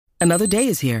Another day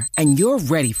is here, and you're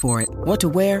ready for it. What to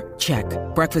wear? Check.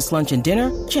 Breakfast, lunch, and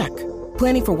dinner? Check.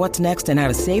 Planning for what's next and how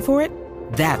to save for it?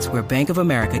 That's where Bank of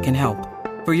America can help.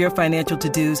 For your financial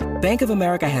to-dos, Bank of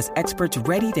America has experts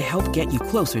ready to help get you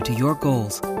closer to your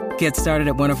goals. Get started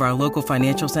at one of our local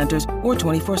financial centers or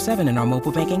 24/7 in our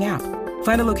mobile banking app.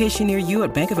 Find a location near you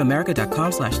at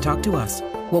bankofamerica.com/talktous.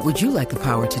 What would you like the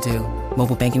power to do?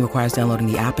 Mobile banking requires downloading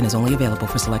the app and is only available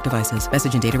for select devices.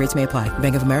 Message and data rates may apply.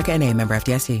 Bank of America N.A., member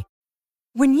FDIC.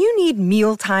 When you need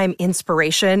mealtime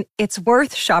inspiration, it's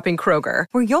worth shopping Kroger,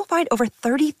 where you'll find over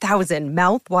 30,000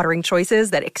 mouth-watering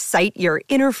choices that excite your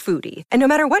inner foodie. And no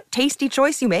matter what tasty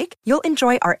choice you make, you'll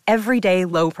enjoy our everyday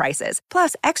low prices,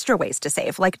 plus extra ways to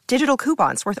save, like digital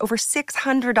coupons worth over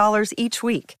 $600 each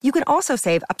week. You can also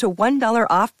save up to $1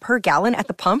 off per gallon at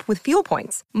the pump with fuel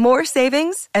points. More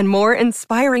savings and more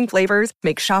inspiring flavors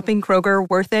make shopping Kroger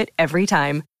worth it every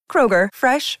time. Kroger,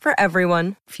 fresh for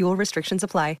everyone. Fuel restrictions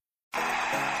apply.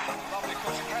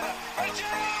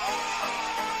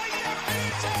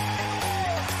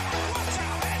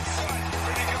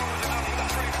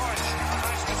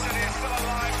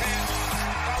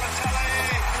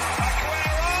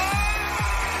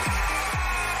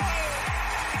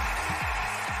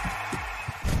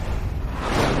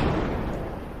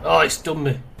 Oh, it's done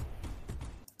me.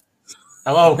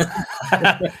 Hello.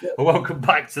 Welcome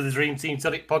back to the Dream Team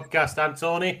Tonic podcast. I'm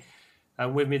Tony.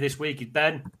 And with me this week is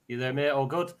Ben. You there, mate? All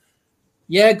good?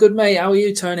 Yeah, good, mate. How are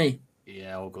you, Tony?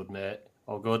 Yeah, all good, mate.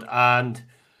 All good. And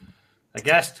a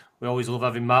guest. We always love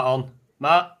having Matt on.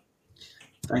 Matt?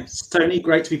 Thanks, Tony.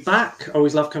 Great to be back.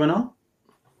 Always love coming on.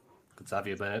 Good to have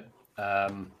you, mate.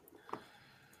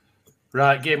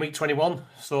 Right, game week 21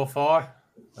 so far.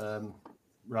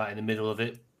 Right in the middle of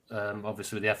it.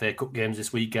 Obviously, with the FA Cup games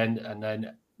this weekend, and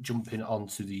then jumping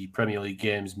onto the Premier League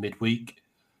games midweek.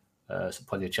 So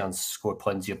plenty of chance to score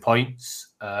plenty of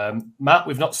points. Matt,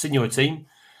 we've not seen your team.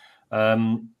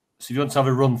 So if you want to have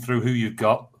a run through who you've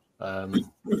got, I've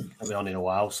been on in a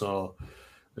while. So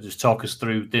just talk us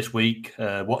through this week,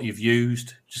 what you've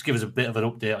used. Just give us a bit of an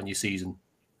update on your season.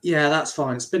 Yeah, that's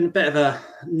fine. It's been a bit of a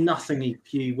nothingy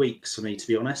few weeks for me, to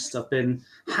be honest. I've been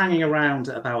hanging around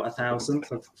at about 1,000.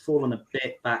 I've fallen a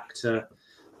bit back to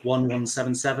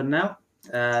 1,177 now.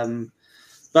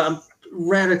 But I'm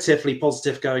relatively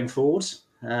positive going forward.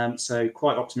 So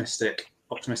quite optimistic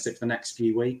for the next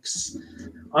few weeks.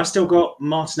 I've still got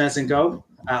Martinez in goal.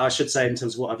 I should say in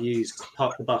terms of what I've used,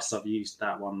 Park the Bus, I've used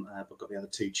that one. I've got the other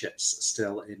two chips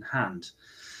still in hand.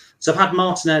 So I've had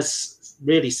Martinez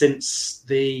really since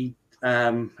the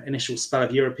initial spell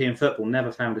of European football,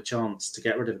 never found a chance to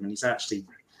get rid of him. And he's actually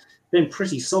been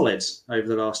pretty solid over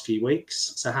the last few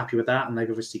weeks. So happy with that. And they've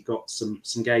obviously got some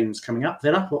games coming up.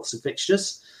 Villa, lots of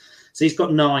fixtures. So he's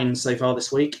got 9 so far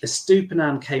this week.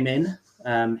 Estupinan came in.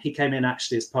 He came in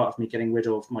actually as part of me getting rid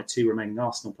of my 2 remaining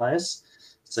Arsenal players.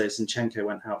 So Zinchenko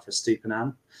went out for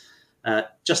Estupinan.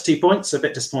 Just 2 points, a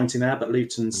bit disappointing there, but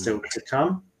Luton's still to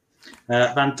come.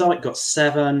 Van Dijk got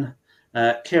 7.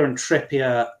 Kieran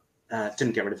Trippier,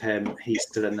 didn't get rid of him. He's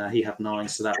still in there. He had 9,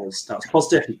 so that was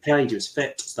positive. He played, he was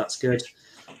fit, so that's good.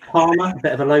 Palmer, a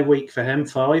bit of a low week for him,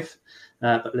 5.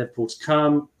 But Liverpool to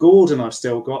come. Gordon I've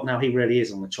still got. Now he really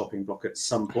is on the chopping block at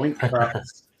some point, but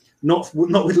not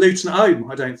with Luton at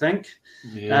home, I don't think.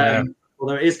 Yeah.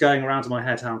 Although it is going around in my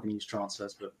head how I'm going to use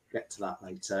transfers, but get to that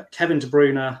later. Kevin De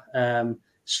Bruyne,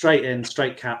 straight in,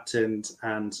 straight captained,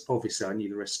 and obviously I knew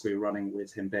the risk we were running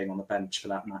with him being on the bench for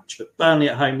that match. But Burnley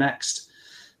at home next.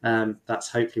 That's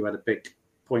hopefully where the big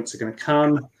points are going to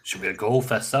come. Should be a goal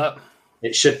fest, that.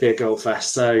 It should be a goal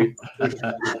fest. So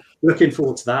looking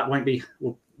forward to that. Won't be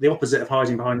the opposite of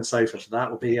hiding behind the sofa for that.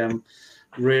 Will be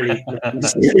really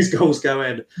see these goals go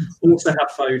in. Also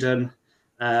have Foden.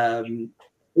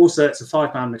 Also, it's a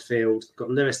 5-man midfield. Got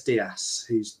Luis Diaz,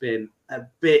 who's been a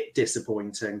bit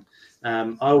disappointing.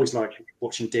 I always like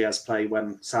watching Diaz play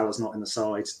when Salah's not in the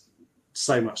side.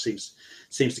 So much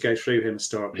seems to go through him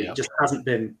historically. Yeah. It just hasn't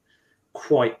been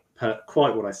quite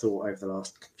what I thought over the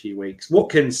last few weeks.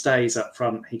 Watkins stays up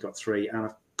front. He got 3, and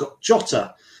I've got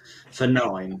Jota for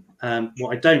 9.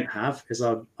 What I don't have is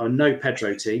our no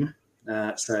Pedro team.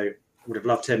 So would have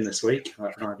loved him this week.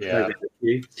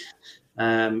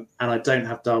 And I don't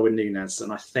have Darwin Núñez,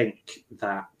 and I think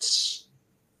that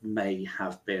may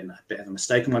have been a bit of a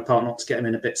mistake on my part not to get him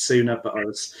in a bit sooner, but I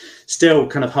was still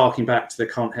kind of harking back to the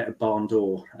can't hit a barn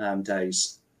door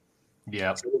days.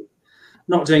 Yeah. So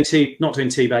not doing too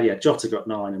bad. Yeah, Jota got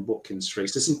 9 and Watkins 3.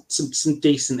 So some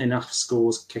decent enough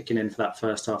scores kicking in for that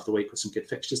first half of the week with some good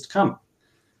fixtures to come.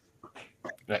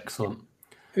 Excellent.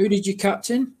 Who did you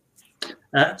captain?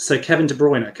 So Kevin De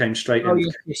Bruyne came straight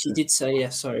in. Yes, you did say, yeah,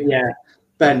 sorry. Yeah,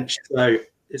 bench. So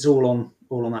it's all on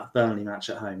that Burnley match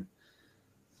at home.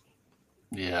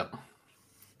 Yeah,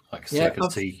 like I say, I can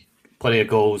see plenty of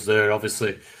goals there.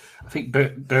 Obviously, I think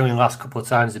Burnley the last couple of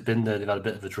times they've been there, they've had a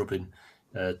bit of a drubbing.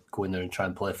 Go in there and try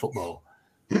and play football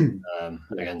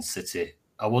against City.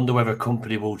 I wonder whether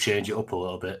company will change it up a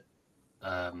little bit.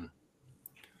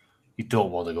 You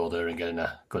don't want to go there and get in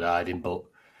a good hiding, but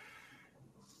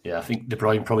yeah, I think De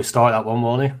Bruyne probably started that one,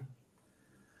 won't he?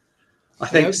 I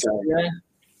think so. Yeah,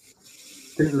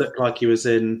 didn't look like he was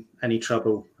in any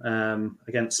trouble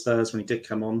against Spurs when he did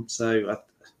come on. So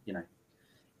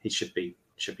he should be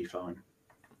fine.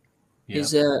 Yeah.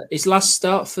 His last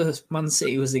start for Man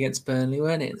City was against Burnley,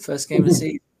 weren't it? The first game of the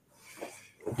season.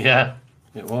 Yeah,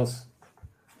 it was.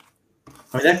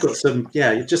 I mean, they've got some.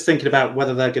 Yeah, you're just thinking about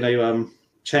whether they're going to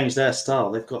change their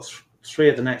style. They've got 3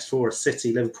 of the next 4 are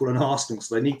City, Liverpool, and Arsenal,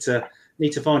 so they need to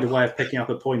find a way of picking up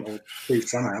a point or 2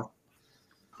 somehow.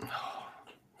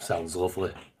 Sounds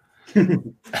lovely.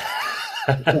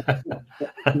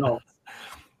 No.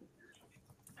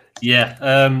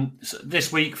 Yeah, so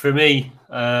this week for me,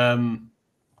 I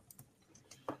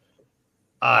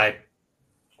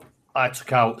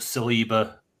took out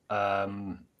Saliba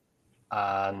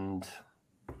and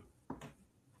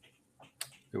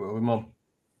who were we on?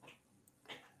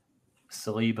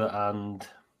 Saliba and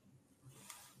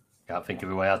can't think of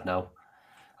who I had now.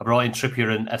 I brought in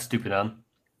Trippier and Estupiñán.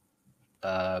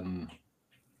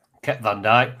 Kept Van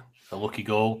Dijk, a lucky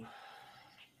goal.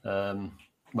 Well,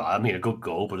 I mean, a good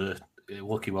goal, but a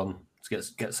lucky one to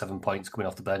get 7 points coming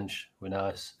off the bench. Were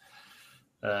nice.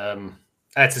 I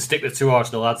had to stick with 2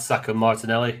 Arsenal lads, Saka and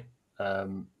Martinelli.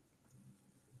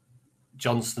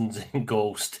 Johnston's in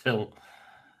goal still.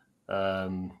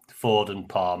 Ford and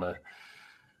Palmer.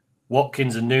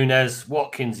 Watkins and Nunes.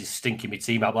 Watkins is stinking my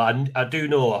team out, but I do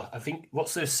know. I think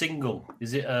what's their single?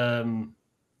 Is it? Who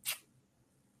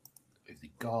they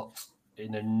got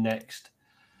in the next?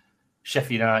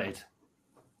 Sheffield United.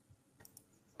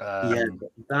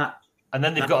 That. And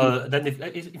then they've got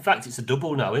in fact, it's a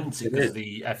double now, isn't it? Because of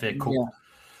the FA Cup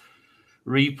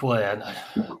replay, and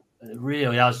it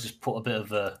really has just put a bit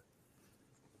of a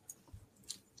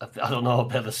bit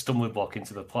of a stumbling block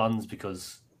into the plans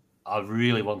because I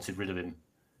really wanted rid of him.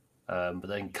 But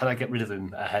then can I get rid of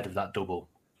him ahead of that double?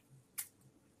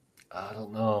 I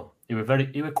don't know. He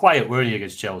were quiet, weren't he,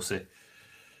 against Chelsea?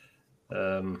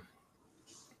 Nunes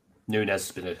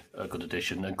has been a good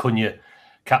addition. And Cunha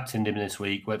captained him this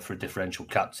week, went for a differential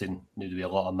captain. Knew there'd be a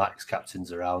lot of max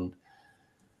captains around.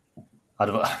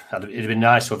 It'd have been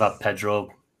nice to have had Pedro,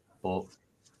 but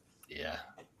yeah,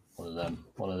 one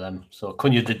of them. So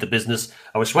Cunha did the business.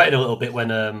 I was sweating a little bit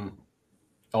when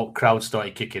crowd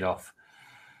started kicking off.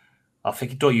 I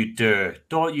think, don't you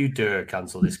dare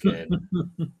cancel this game.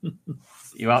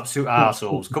 You absolute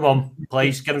arseholes. Come on,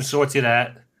 please, get them sorted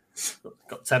out.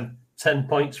 Got 10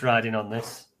 points riding on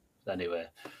this. Anyway,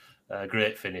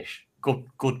 great finish.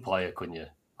 Good player, Cunha.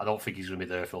 I don't think he's going to be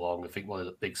there for long. I think one of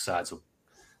the big sides will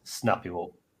snap him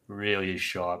up. Really is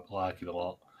sharp. Like him a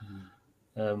lot.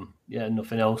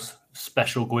 Nothing else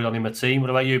special going on in my team.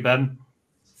 What about you, Ben?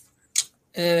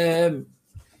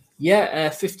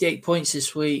 58 points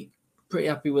this week. Pretty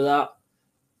happy with that.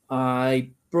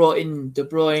 I brought in De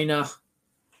Bruyne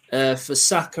for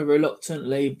Saka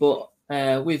reluctantly, but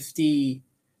with the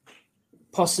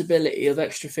possibility of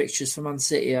extra fixtures for Man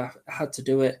City, I had to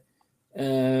do it.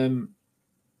 And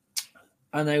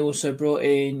I also brought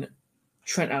in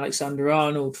Trent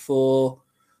Alexander-Arnold for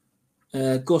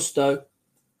Gusto.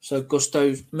 So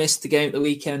Gusto missed the game at the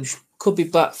weekend. Could be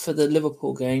back for the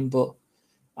Liverpool game, but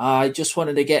I just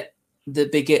wanted to get the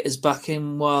big hitters back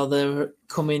in while they're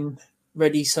coming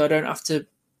ready so I don't have to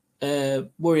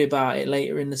worry about it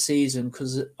later in the season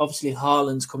because obviously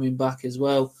Haaland's coming back as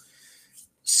well.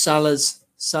 Salah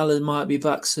might be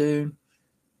back soon.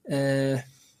 There's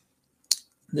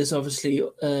obviously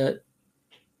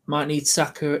might need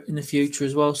Saka in the future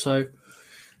as well. So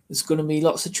there's going to be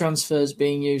lots of transfers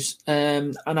being used.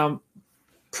 And I'm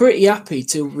pretty happy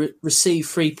to receive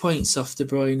 3 points off De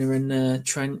Bruyne and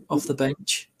Trent off the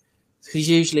bench. Because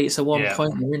usually it's a 1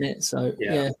 pointer, isn't it? So,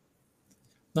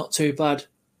 not too bad.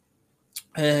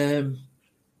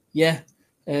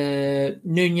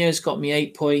 Nunez got me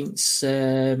 8 points.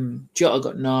 Jota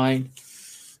got 9.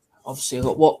 Obviously, I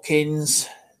got Watkins.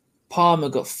 Palmer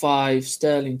got 5.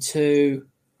 Sterling 2.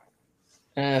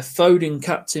 Foden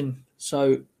captain.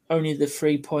 So, only the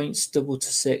 3 points, double to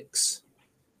 6.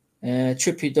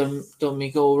 Trippier done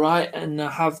me all right. And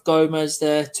I have Gomez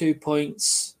there, 2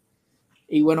 points.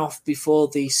 He went off before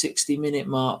the 60-minute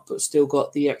mark, but still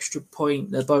got the extra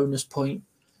point, the bonus point.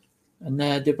 And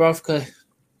Dubravka,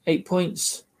 8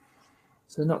 points.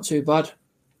 So not too bad.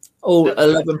 All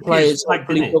 11 players flagged,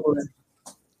 hopefully didn't he? doubling.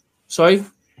 Sorry?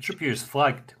 Trippier's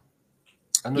flagged.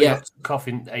 I know Yeah. he got cough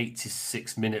in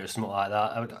 86th minute or something like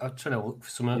that. I'm trying to look for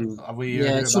something. Are we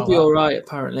Yeah, heard it should about be that? all right,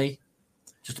 apparently.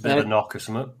 Just a bit of a knock or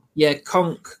something. Yeah,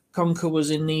 Conker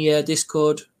was in the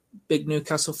Discord. Big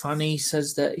Newcastle fan. He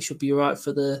says that he should be all right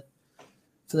for the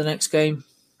next game.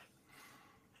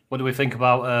 What do we think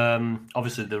about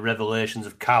obviously the revelations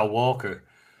of Kyle Walker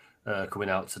coming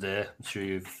out today? I'm sure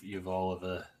you've all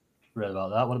have read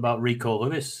about that. What about Rico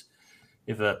Lewis?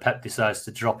 If Pep decides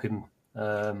to drop him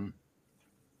and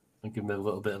give him a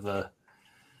little bit of a,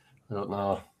 I don't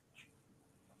know.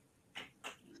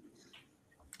 Do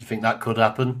you think that could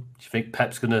happen? Do you think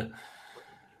Pep's gonna?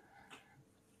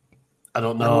 I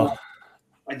don't know.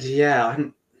 I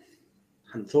hadn't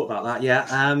thought about that yet.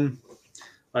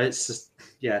 It's just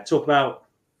talk about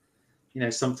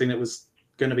something that was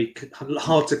going to be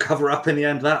hard to cover up in the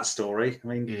end of that story. I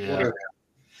mean,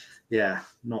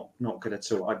 not good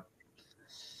at all.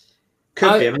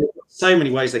 Could be. I mean, so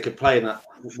many ways they could play in that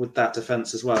with that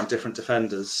defense as well, and different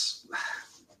defenders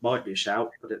might be a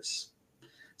shout, but it's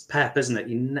Pep, isn't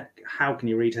it? How can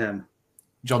you read him?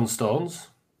 John Stones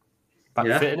back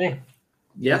fit, isn't he?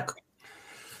 Yeah.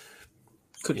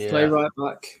 Could play right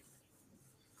back.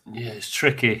 Yeah, it's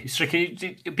tricky.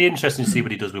 It'd be interesting to see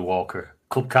what he does with Walker.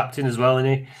 Club captain as well,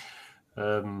 isn't he?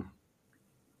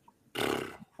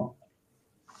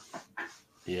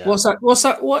 Yeah. What's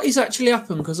that? What is actually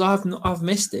happened? Because I've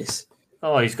missed this.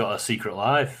 Oh, he's got a secret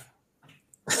life.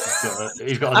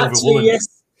 He's got another woman.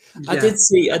 Yes, yeah. I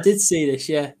did see this.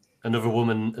 Yeah, another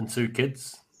woman and 2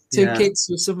 kids. Two kids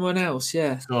with someone else.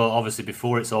 Yeah. So obviously,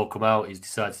 before it's all come out, he's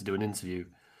decided to do an interview.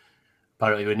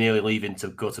 Apparently, we're nearly leaving to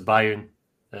go to Bayern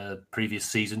previous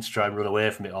season to try and run away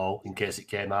from it all in case it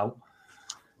came out.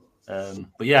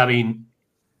 But yeah, I mean,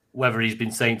 whether he's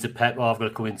been saying to Pep, "Oh, I've got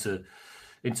to come into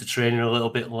training a little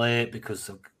bit late because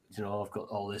I've got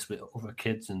all this with other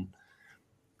kids and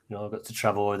I've got to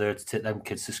travel over there to take them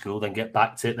kids to school, then get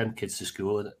back, take them kids to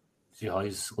school," and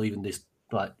he's leaving this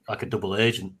like a double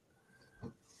agent.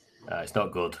 It's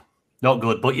not good,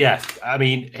 But yeah, I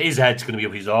mean, his head's going to be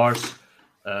up his arse.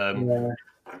 There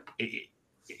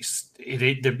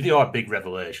are big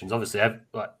revelations. Obviously,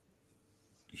 like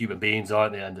human beings,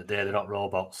 aren't they? At the end of the day, they're not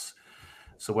robots.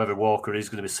 So whether Walker is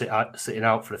going to be sitting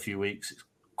out for a few weeks, it's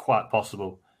quite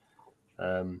possible.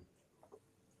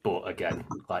 But again,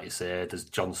 like you say, there's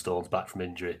John Stones back from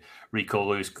injury. Rico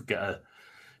Lewis could if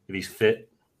he's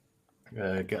fit,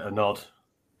 get a nod.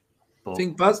 But, I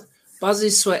think Baz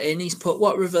is sweating. He's put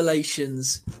what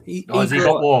revelations? Has he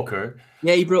got Walker?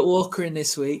 Yeah, he brought Walker in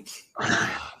this week.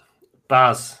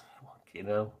 Baz,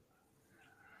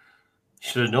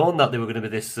 should have known that they were going to be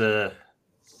this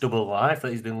double life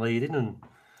that he's been leading. And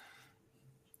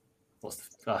do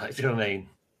you know what I mean?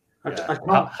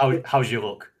 How's your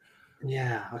look?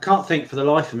 Yeah, I can't think for the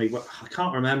life of me. I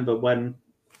can't remember when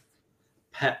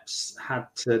Pep's had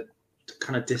to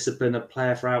kind of discipline a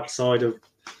player for outside of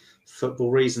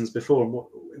football reasons before, and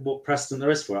what precedent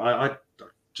there is for it. I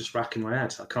just racking my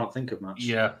head. I can't think of much.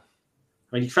 Yeah.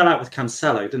 I mean, he fell out with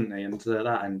Cancelo, didn't he? And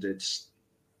that ended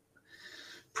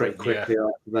pretty quickly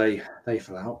after they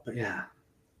fell out. But yeah,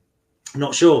 I'm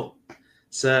not sure.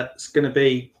 So it's going to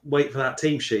be wait for that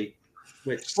team sheet.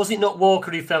 Which was it not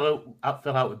Walker who fell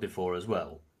out with before as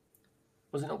well?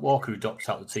 Was it not Walker who dropped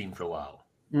out the team for a while?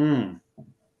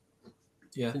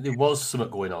 Yeah, there was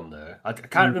something going on there. I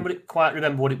can't quite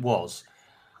remember what it was,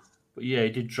 but yeah, he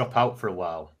did drop out for a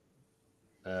while.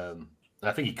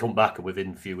 I think he come back, and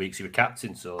within a few weeks he was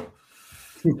captain. So,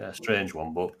 strange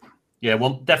one, but yeah,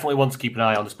 definitely one to keep an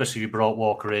eye on, especially if you brought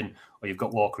Walker in or you've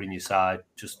got Walker in your side.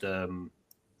 Just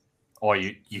or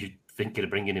you thinking of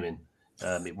bringing him in.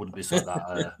 It wouldn't be something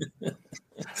that.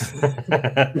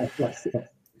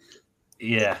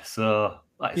 Yeah, so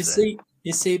like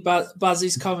you see,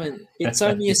 Baz's comment. It's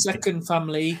only a second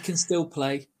family. He can still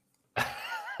play.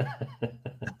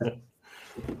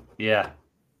 Yeah.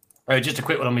 Just a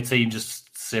quick one on my team.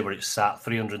 Just to say where it's sat.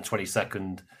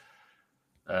 322nd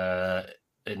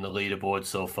in the leaderboard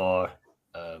so far.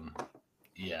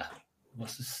 Yeah.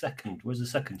 What's the second? Where's the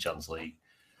second chance league?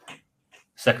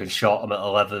 Second shot, I'm at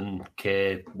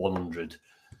 11k 100.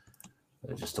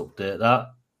 I'll just update that.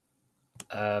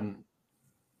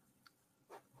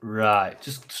 Right,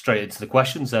 just straight into the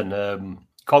questions then.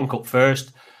 Con Cup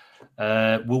first.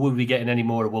 Will we be getting any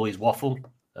more of Woolly's Waffle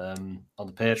on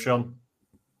the Patreon?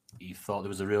 You thought there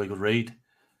was a really good read.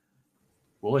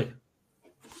 Wooly.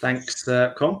 Thanks,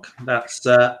 Conk. That's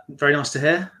very nice to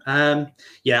hear.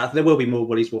 Yeah, there will be more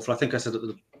Woolly's Waffle. I think I said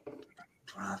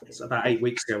it's about 8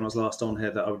 weeks ago when I was last on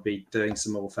here that I would be doing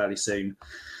some more fairly soon.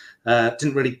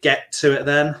 Didn't really get to it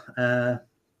then.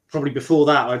 Probably before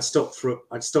that, I'd stopped for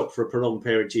a prolonged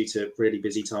period due to really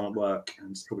busy time at work,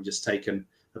 and it's probably just taken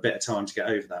a bit of time to get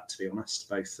over that, to be honest.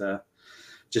 Both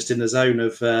just in the zone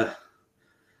of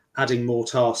adding more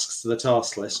tasks to the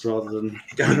task list rather than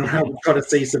going around trying to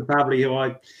see some family who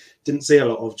I didn't see a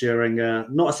lot of during,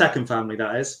 not a second family,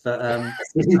 that is, but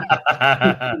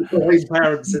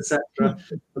parents, etc.,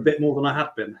 a bit more than I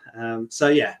have been. So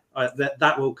yeah,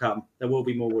 that will come. There will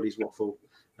be more Woolies Waffle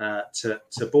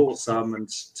to ball some and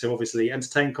to obviously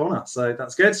entertain Connor. So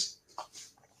that's good.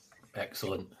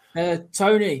 Excellent.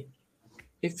 Tony,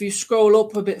 if you scroll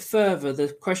up a bit further, the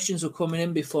questions are coming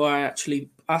in before I actually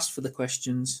asked for the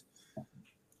questions.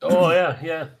 Oh, yeah.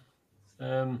 Here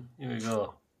we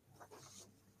go.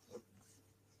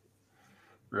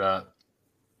 Right.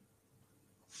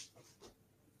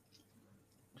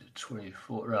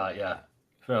 24. Right, yeah.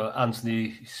 So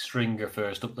Anthony Stringer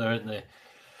first up there, isn't he?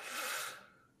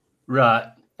 Right.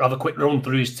 I'll have a quick run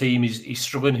through his team. He's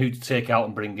struggling who to take out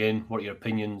and bring in. What are your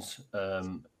opinions?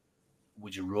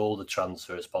 Would you roll the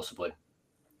transfers possibly?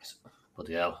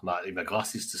 Bloody hell, I might need my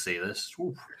glasses to see this.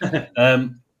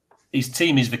 His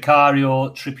team is Vicario,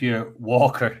 Trippier,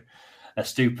 Walker,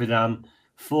 Estupiñán,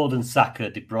 Foden, Saka,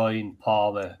 De Bruyne,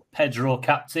 Palmer, Pedro,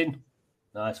 captain.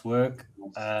 Nice work.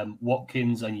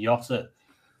 Watkins and Jota.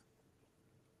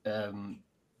 What do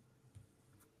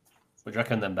you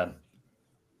reckon then, Ben?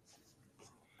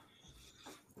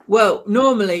 Well,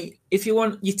 normally, if you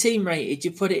want your team rated,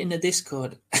 you put it in the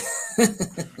Discord.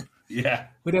 Yeah.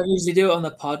 We don't usually do it on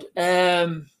the pod.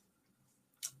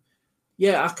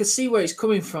 Yeah, I can see where it's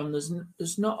coming from.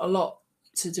 There's not a lot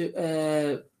to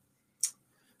do.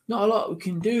 Not a lot we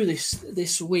can do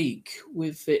this week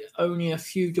with it. Only a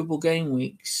few double game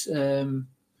weeks.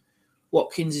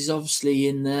 Watkins is obviously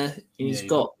in there. He's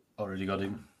already got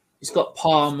him. He's got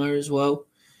Palmer as well,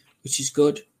 which is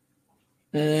good.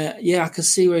 Yeah, I can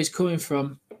see where he's coming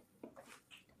from.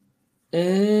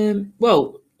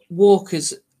 Well,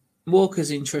 Walker's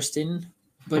interesting,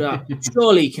 but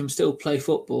surely he can still play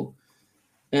football.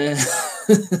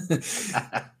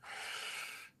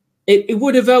 It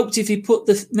would have helped if he put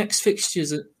the next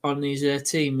fixtures on his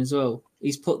team as well.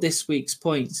 He's put this week's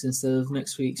points instead of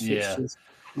next week's fixtures.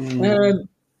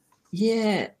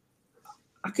 Yeah,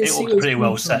 I can see. It looks pretty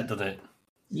well set, doesn't it?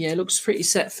 Yeah, it looks pretty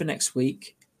set for next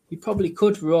week. You probably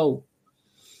could roll.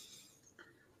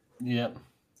 Yeah.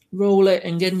 Roll it,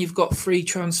 and then you've got free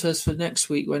transfers for next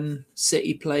week when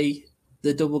City play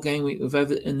the double game week with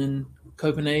Everton and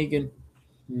Copenhagen.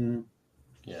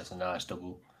 Yeah, it's a nice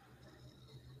double.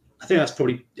 I think that's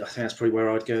probably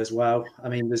where I'd go as well. I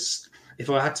mean, if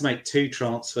I had to make two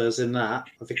transfers in that,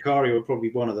 Vicario would probably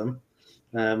be one of them.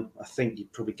 I think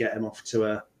you'd probably get him off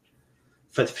for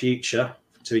the future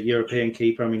to a European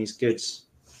keeper. I mean, he's good. He's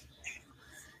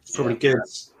probably good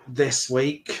this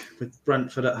week with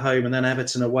Brentford at home and then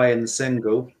Everton away in the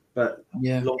single. But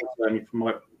long term, you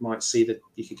might see that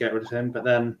you could get rid of him. But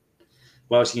then,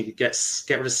 well, you could get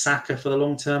rid of Saka for the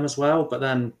long term as well. But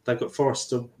then they've got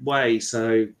Forest away,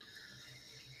 so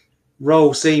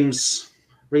roll seems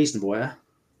reasonable.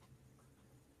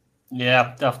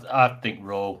 Yeah, I think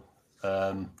roll.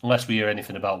 Unless we hear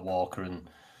anything about Walker and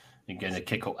getting a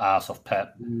kick up arse off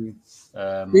Pep.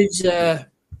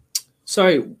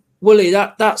 Sorry, Wooly,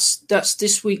 that's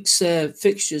this week's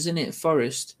fixtures, isn't it?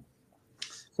 Forest.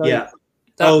 So you're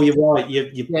right.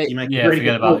 You make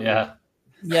forget about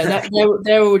Yeah,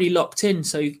 they're already locked in,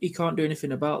 so you can't do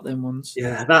anything about them ones.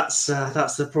 Yeah, that's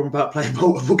the problem about playing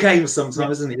multiple games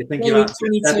sometimes, isn't it? You think about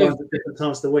deadlines at different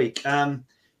times of the week.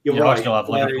 You're right. Arsenal have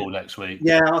Liverpool next week.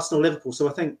 Yeah, Arsenal, Liverpool. So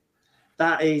I think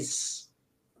that is,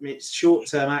 I mean, it's short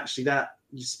term actually. That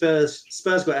Spurs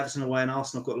got Everton away and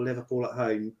Arsenal got Liverpool at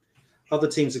home. Other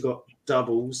teams have got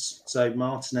doubles. So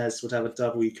Martinez would have a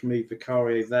double. You can move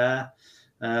Vicario there.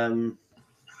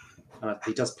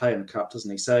 He does play in the cup,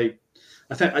 doesn't he? So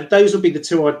I think those would be the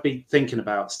two I'd be thinking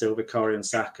about still, Vicario and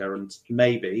Saka, and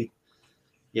maybe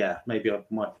I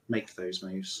might make those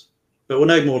moves. But we'll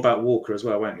know more about Walker as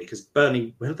well, won't we? Because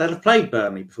Burnley, they'll have played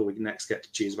Burnley before we next get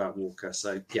to choose about Walker.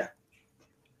 So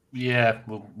yeah,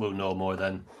 we'll know more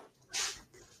then.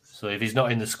 So if he's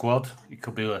not in the squad, it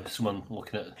could be someone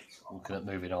looking at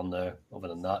moving on there. Other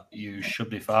than that, you should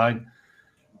be fine.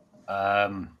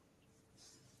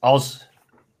 Oz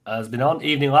has been on.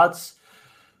 Evening, lads.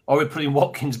 Are we putting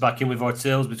Watkins back in with our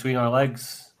tails between our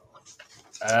legs?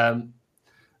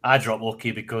 I dropped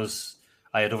Lucky because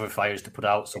I had other fires to put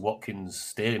out, so Watkins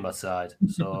stayed in my side.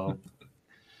 So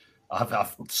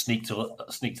I've sneaked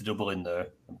a double in there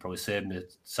and probably saved me to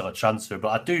sell a transfer.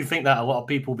 But I do think that a lot of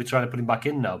people will be trying to put him back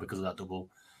in now because of that double.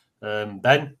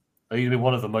 Ben, Are you going to be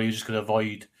one of them, or are you just going to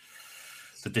avoid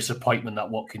the disappointment that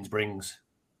Watkins brings?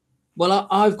 Well,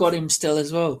 I've got him still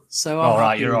as well. So all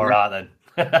right, you're all right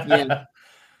then.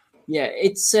 Yeah.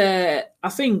 It's. I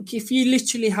think if you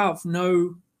literally have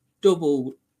no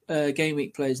double game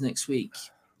week players next week,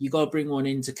 you got to bring one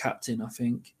in to captain. I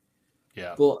think.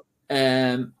 Yeah. But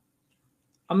I'm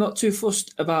not too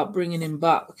fussed about bringing him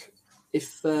back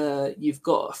if you've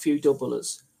got a few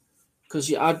doublers,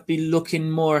 because I'd be looking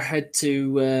more ahead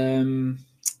to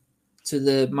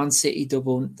the Man City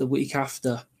double the week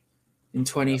after in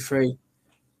 23,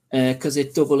 because they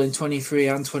double in 23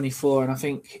 and 24, and I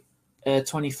think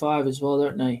 25 as well,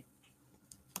 don't they?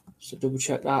 So double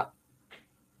check that.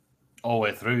 All the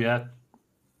way through, yeah.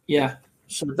 Yeah.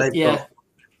 So they're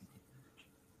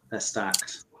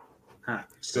stacked.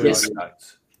 Yes.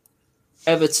 Stacked.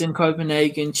 Everton,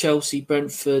 Copenhagen, Chelsea,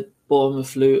 Brentford,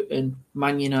 Bournemouth, Luton,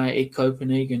 Man United,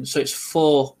 Copenhagen. So it's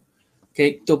 4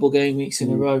 double game weeks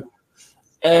in a row.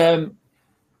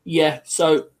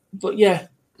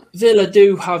 Villa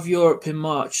do have Europe in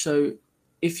March, so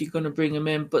if you're going to bring them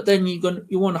in, but then you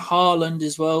want Haaland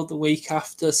as well the week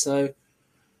after, so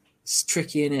it's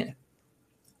tricky, innit?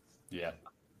 Yeah.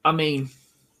 I mean,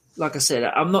 like I said,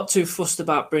 I'm not too fussed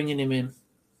about bringing him in,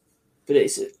 but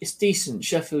it's decent.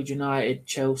 Sheffield United,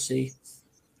 Chelsea.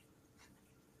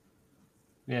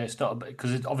 Yeah, it's not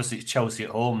because obviously it's Chelsea at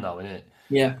home now, isn't it?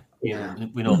 Yeah.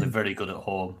 We know they're very good at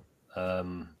home.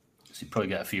 So you probably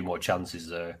get a few more chances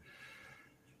there.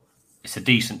 It's a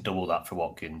decent double that for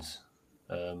Watkins.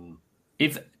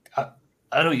 If I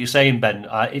know what you're saying, Ben.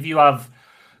 If you have,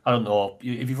 I don't know,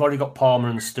 if you've already got Palmer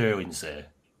and Sterling, say,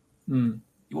 you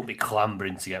won't be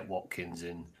clambering to get Watkins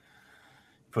in.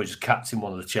 Probably just captain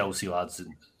one of the Chelsea lads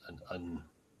and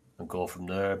go from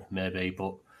there, maybe.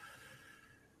 But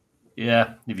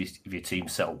yeah, if your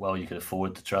team's set up well, you can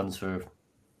afford the transfer.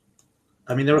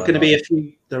 I mean, there are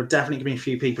definitely going to be a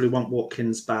few people who want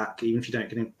Watkins back, even if you don't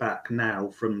get him back now,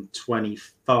 from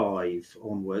 25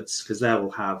 onwards, because they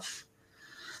will have,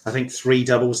 I think, 3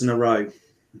 doubles in a row,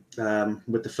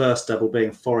 with the first double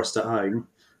being Forest at home,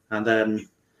 and then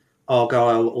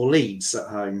Argyle or Leeds at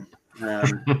home.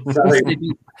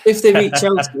 If they beat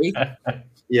Chelsea.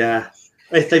 Yeah,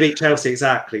 if they beat Chelsea,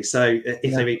 exactly. So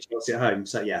if they beat Chelsea at home.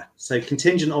 So yeah, so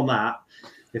contingent on that,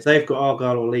 if they've got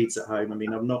Argyle or Leeds at home, I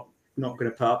mean, I'm not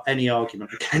going to put up any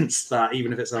argument against that,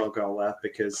 even if it's Argyle there,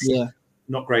 because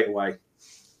not great away.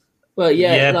 Well,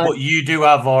 but you do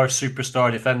have our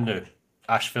superstar defender,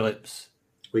 Ash Phillips.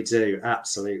 We do,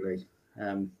 absolutely.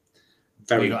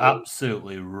 We got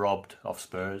absolutely robbed off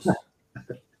Spurs.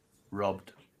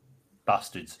 Robbed.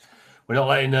 Bastards. We're not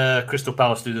letting Crystal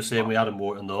Palace do the same with Adam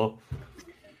Wharton, though.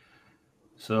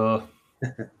 So,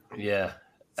 yeah.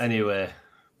 Anyway,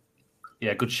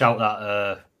 yeah, good shout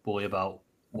that, Bully, about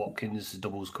Watkins'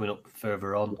 doubles coming up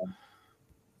further on.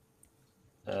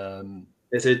 It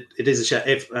is a shame.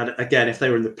 If they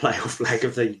were in the playoff leg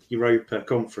of the Europa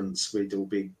Conference, we'd all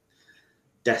be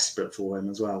desperate for him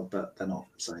as well, but they're not.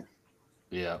 So,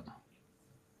 yeah.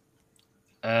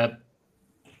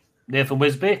 Nathan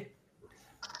Wisby,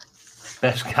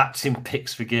 best captain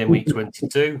picks for game week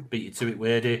 22. Beat you to it,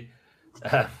 Wadey.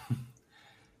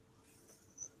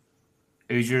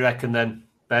 Who do you reckon then,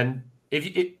 Ben? If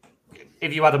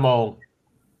you had them all,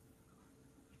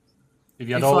 if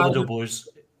you had all the doubles,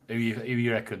 who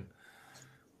you reckon?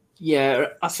 Yeah,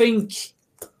 I think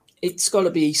it's got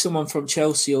to be someone from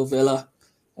Chelsea or Villa.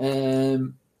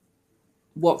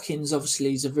 Watkins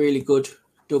obviously is a really good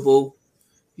double.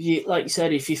 Like you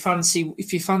said, if you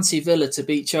fancy Villa to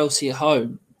beat Chelsea at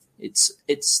home, it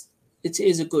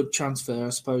is a good transfer, I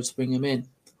suppose, to bring him in.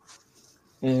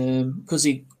 Because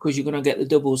you're going to get the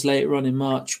doubles later on in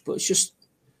March. But it's just,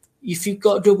 if you've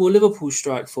got a double Liverpool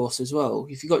strike force as well,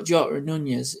 if you've got Jota and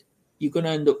Nunez, you're going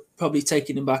to end up probably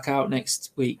taking him back out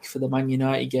next week for the Man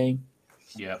United game.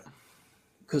 Yeah.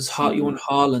 Because you want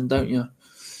Haaland, don't you?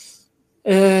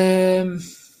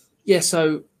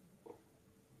 So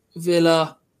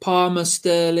Villa, Palmer,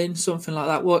 Sterling, something like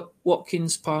that.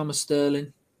 Watkins, Palmer,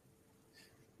 Sterling.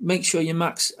 Make sure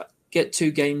you get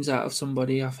 2 games out of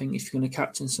somebody, I think, if you're going to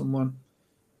captain someone.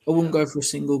 I wouldn't go for a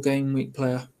single game week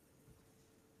player.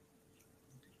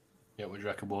 Yeah, what do you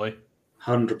reckon, boy?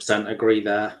 100% agree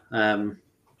there.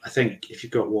 I think if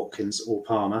you've got Watkins or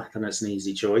Palmer, then it's an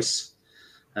easy choice.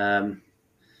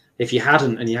 If you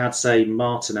hadn't and you had, say,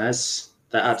 Martinez,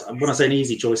 when I say an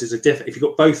easy choice, it's if you've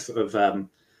got both of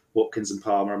Watkins and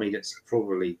Palmer, I mean, it's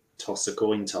probably toss a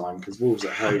coin time, because Wolves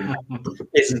at home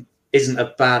isn't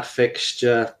a bad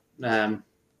fixture.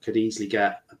 Could easily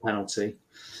get a penalty.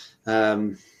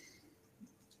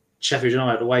 Sheffield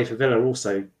United away for Villa,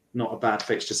 also not a bad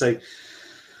fixture. So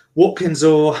Watkins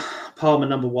or Palmer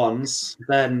number ones,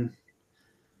 then,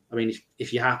 I mean,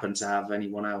 if you happen to have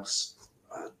anyone else,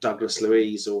 Douglas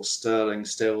Luiz or Sterling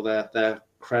still, they're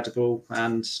credible,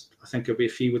 and I think it'll be a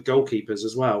few with goalkeepers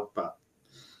as well. But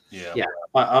yeah,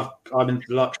 I'm in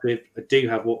the luxury. I do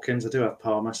have Watkins, I do have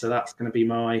Palmer, so that's going to be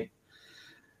my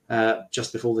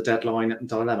just before the deadline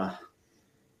dilemma.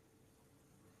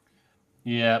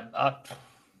 Yeah,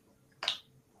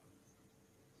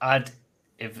 I'd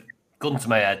if gun to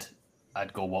my head,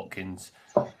 I'd go Watkins,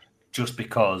 just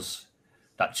because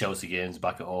that Chelsea game's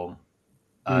back at home,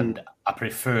 and I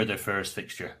prefer their first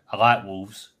fixture. I like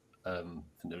Wolves. I think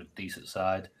they're a decent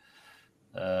side.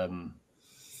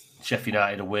 Sheffield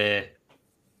United away.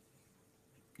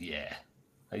 Yeah.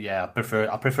 I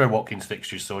prefer Watkins'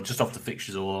 fixtures. So just off the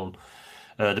fixtures alone,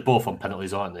 they're both on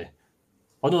penalties, aren't they?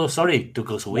 Oh no, sorry,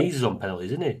 Douglas Luiz is on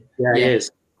penalties, isn't he? Yeah, he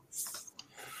is.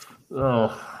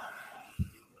 Oh.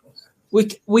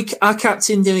 I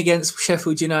captained him against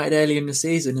Sheffield United early in the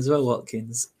season as well,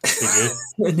 Watkins. Did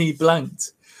you? And he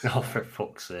blanked. Oh, for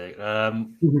fuck's sake! I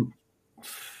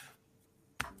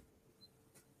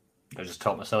just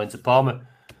talked myself into Palmer,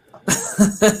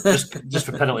 just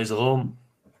for penalties alone.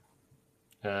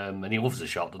 And he loves a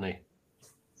shot, doesn't he?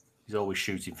 He's always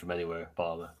shooting from anywhere,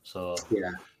 Palmer. So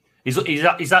yeah,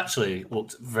 he's actually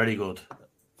looked very good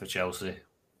for Chelsea.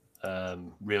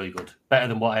 Really good, better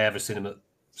than what I ever seen him at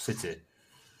City.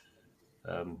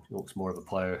 He looks more of a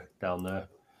player down there.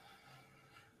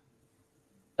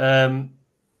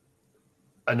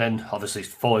 And then obviously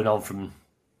following on from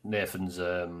Nathan's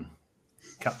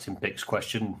captain picks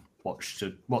question, what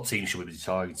team should we be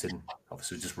targeting?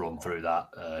 Obviously, just run through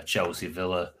that. Chelsea,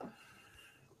 Villa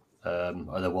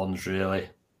are the ones really.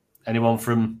 Anyone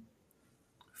from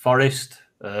Forest?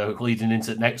 Leading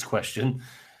into the next question,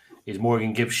 is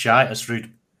Morgan Gibbs shite a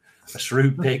shrewd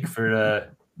pick for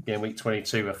game week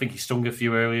 22? I think he stung a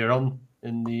few earlier on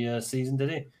in the season,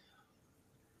 did he?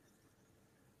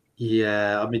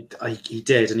 Yeah, I mean, he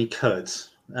did, and he could,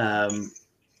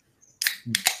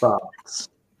 but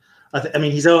I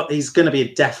mean, he's going to be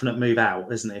a definite move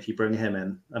out, isn't it? If you bring him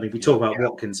in, I mean, we talk about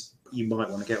Watkins. You might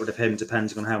want to get rid of him,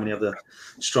 depending on how many other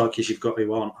strikers you've got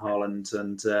who aren't Haaland,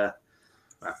 and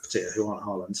particularly who aren't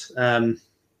Haaland.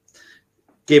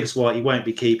 Gibbs White, you won't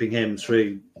be keeping him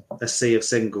through a sea of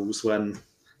singles when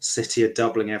City are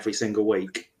doubling every single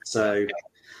week. So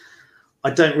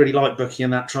I don't really like booking in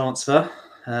that transfer.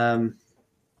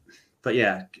 But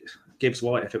yeah, Gibbs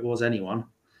White, if it was anyone.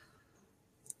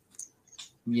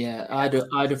 Yeah,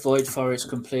 I'd avoid Forest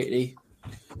completely.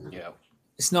 Yeah.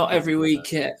 It's not every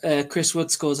week Chris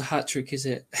Wood scores a hat-trick, is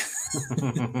it?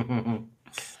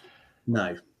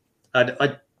 No.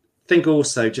 I think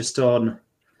also just on,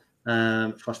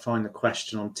 if I find the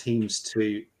question on teams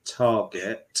to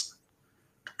target,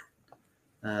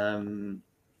 yeah,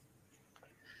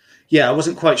 I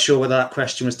wasn't quite sure whether that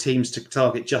question was teams to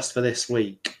target just for this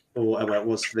week, or well, it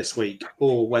was for this week,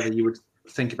 or whether you would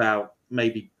think about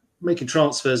maybe making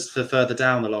transfers for further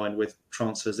down the line with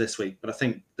transfers this week. But I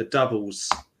think the doubles,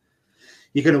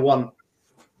 you're going to want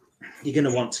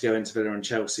to go into Villa and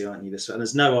Chelsea, aren't you? And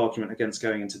there's no argument against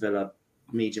going into Villa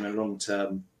medium and long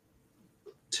term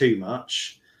too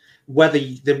much. Whether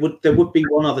there would be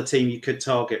one other team you could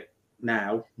target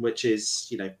now, which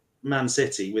is Man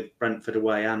City with Brentford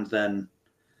away, and then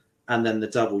the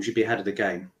doubles, you'd be ahead of the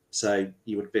game. So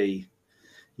you'd be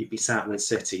sat with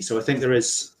City. So I think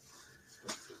there's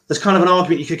kind of an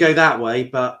argument you could go that way,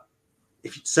 but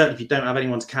if you don't have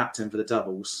anyone to captain for the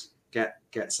doubles, get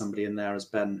somebody in there, as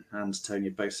Ben and Tony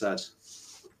have both said.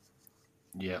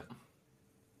 Yeah.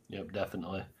 Yep,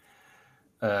 definitely.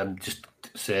 Just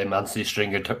say Man City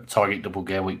stringer target double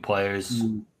game week players.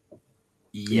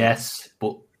 Yes,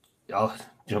 but do you know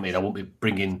what I mean? I won't be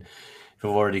bringing, if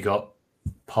I've already got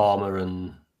Palmer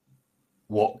and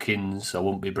Watkins, I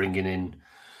won't be bringing in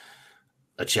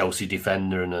a Chelsea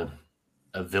defender and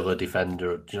a Villa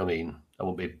defender. Do you know what I mean? I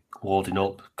won't be loading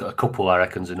up. A couple, I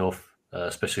reckon's enough,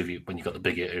 especially when you've got the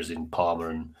big hitters in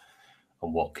Palmer and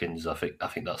Watkins. I think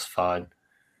that's fine.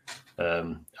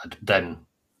 I'd then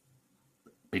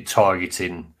be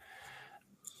targeting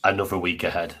another week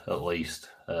ahead at least.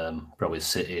 Probably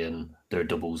City and their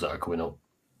doubles that are coming up.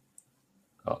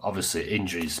 Obviously,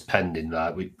 injuries pending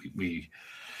that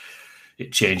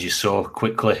it changes so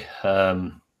quickly,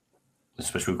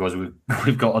 especially because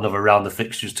we've got another round of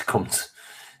fixtures to come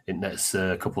in the next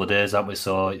couple of days, haven't we?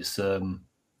 So it's all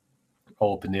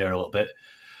up in the air a little bit.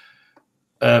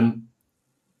 I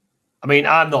mean,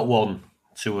 I'm not one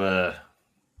to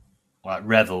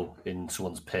revel in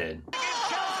someone's pain.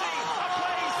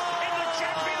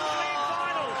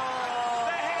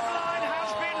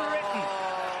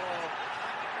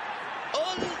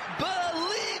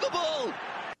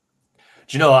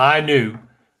 Do you know, I knew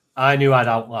I'd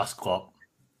outlast Klopp.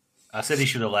 I said he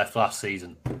should have left last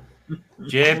season.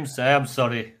 James, I'm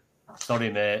sorry.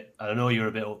 Sorry, mate. I know you're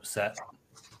a bit upset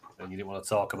and you didn't want to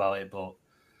talk about it, but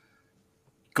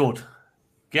good.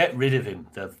 Get rid of him.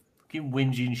 The fucking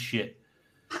whinging shit.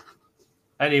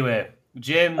 Anyway,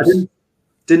 James.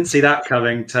 Didn't see that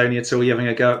coming, Tony, at all. You having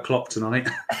a go at Klopp tonight?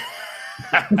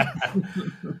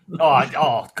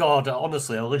 oh God!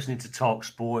 Honestly, I was listening to Talk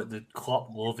Sport. The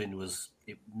Klopp loving was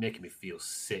making me feel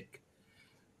sick.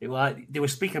 They were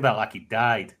speaking about like he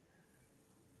died.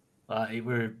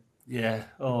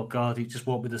 Oh God, it just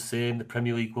won't be the same. The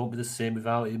Premier League won't be the same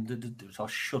without him. Oh,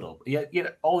 shut up. Yeah,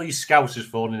 all these scousers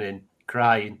phoning in,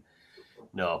 crying.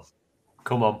 No,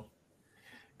 come on,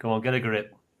 get a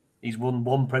grip. He's won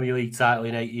one Premier League title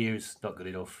in 8 years. Not good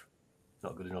enough.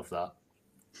 Not good enough, that.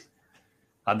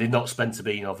 And they've not Spencer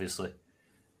Bean, obviously.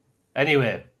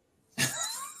 Anyway.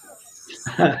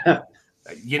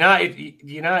 United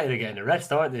are getting a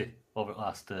rest, aren't they, over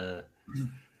the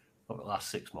last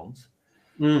 6 months?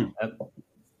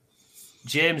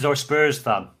 James, our Spurs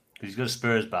fan, because he's got a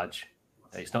Spurs badge.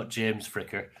 It's not James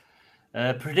Fricker.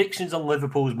 Predictions on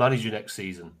Liverpool's manager next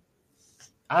season.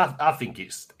 I think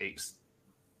it's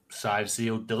signed,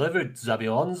 sealed, delivered. Xabi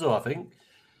Alonso, I think,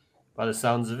 by the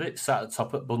sounds of it, sat at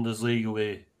top at Bundesliga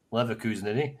with Leverkusen,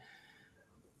 isn't he?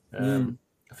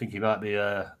 I think he might be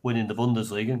winning the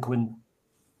Bundesliga and coming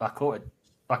back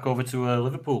over to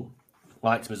Liverpool.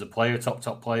 Liked him as a player,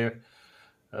 top player.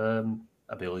 I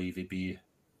believe he'd be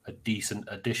a decent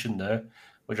addition there.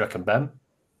 What do you reckon, Ben?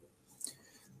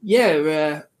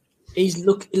 Yeah, he's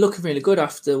looking really good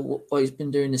after what he's been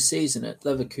doing this season at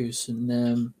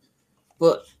Leverkusen.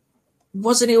 But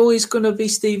wasn't it always going to be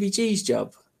Stevie G's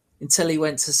job until he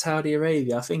went to Saudi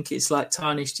Arabia? I think it's like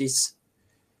tarnished his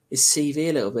CV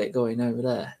a little bit going over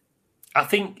there. I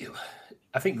think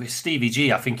with Stevie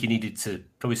G, I think he needed to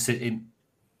probably sit in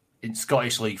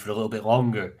Scottish League for a little bit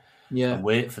longer and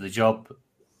wait for the job.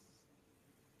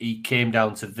 He came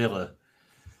down to Villa,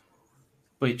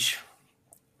 which,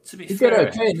 to be fair, did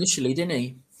okay initially, didn't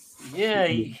he? Yeah,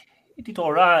 he did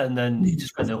all right, and then he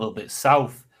just went a little bit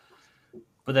south.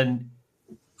 But then,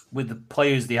 with the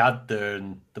players they had there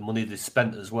and the money they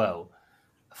spent as well,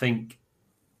 I think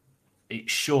it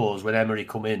shows when Emery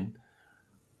come in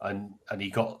and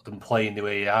he got them playing the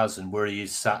way he has and where he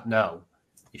is sat now,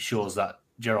 it shows that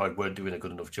Gerrard weren't doing a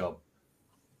good enough job.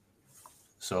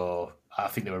 So I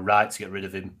think they were right to get rid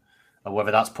of him. And whether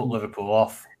that's put Liverpool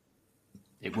off,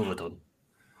 it will have done.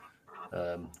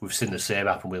 We've seen the same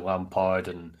happen with Lampard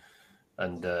and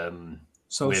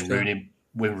Wayne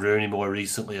Rooney more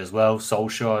recently as well.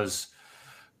 Solskjaer's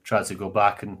tried to go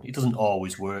back, and it doesn't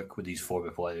always work with these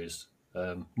former players.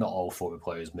 Not all former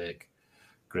players make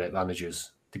great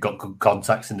managers. They've got good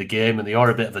contacts in the game, and they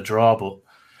are a bit of a draw, but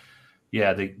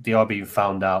yeah, they are being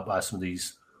found out by some of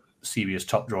these serious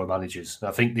top draw managers. And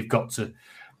I think they've got to...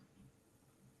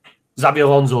 Xabi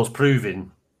Alonso's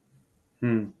proving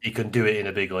he can do it in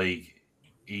a big league.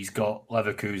 He's got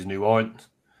Leverkusen, who aren't...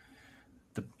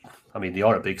 they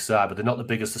are a big side, but they're not the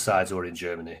biggest of sides over in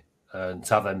Germany. And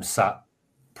to have them sat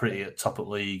pretty at top of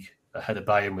the league, ahead of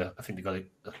Bayern, I think they got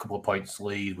a couple of points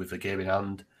lead with the game in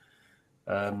hand.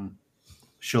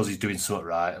 Shows he's doing something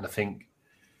right. And I think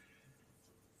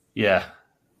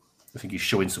he's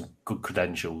showing some good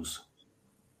credentials.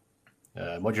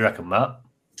 What do you reckon, Matt?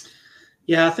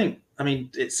 Yeah,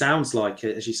 it sounds like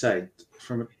it, as you say,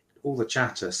 from all the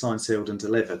chatter, signed, sealed and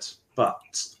delivered. But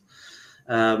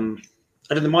I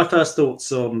don't know, my first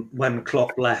thoughts on when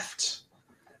Klopp left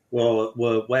were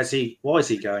why is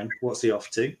he going? What's he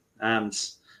off to? And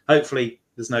hopefully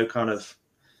there's no kind of,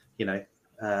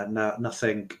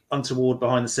 nothing untoward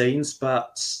behind the scenes.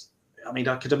 But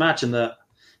I could imagine that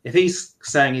if he's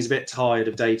saying he's a bit tired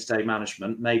of day-to-day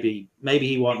management, maybe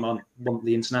he won't want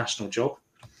the international job,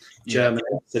 Germany.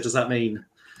 So does that mean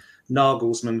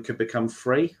Nagelsmann could become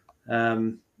free?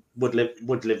 Would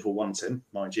Liverpool want him?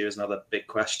 Mind you, is another big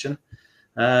question.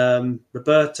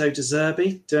 Roberto De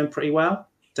Zerbi doing pretty well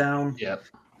down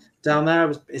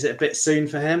there. Is it a bit soon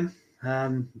for him?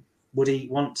 Would he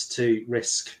want to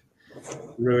risk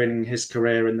ruining his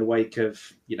career in the wake of,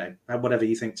 whatever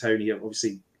you think, Tony?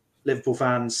 Obviously, Liverpool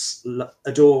fans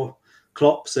adore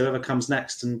Klopp, so whoever comes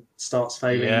next and starts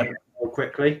failing more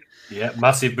quickly. Yeah,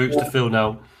 massive boots to fill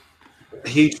now.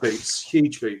 Huge boots.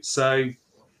 So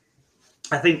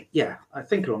I think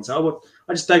Alonso.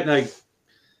 I just don't know,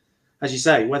 as you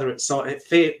say, whether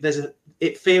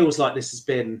it feels like this has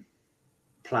been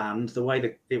planned. The way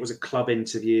that it was a club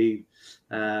interview,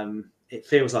 it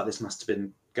feels like this must have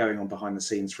been going on behind the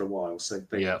scenes for a while. So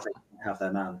they have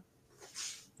their man.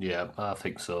 Yeah, I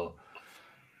think so.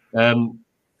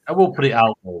 I will put it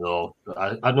out there, though.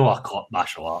 I know I clock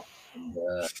bash a lot. And,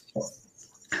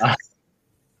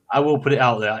 I will put it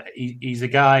out there. He's a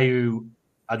guy who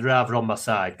I'd rather on my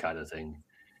side kind of thing.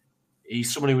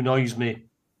 He's someone who annoys me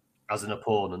as an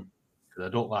opponent because I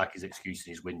don't like his excuses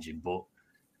and his whinging. But,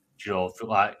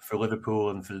 for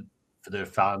Liverpool and for their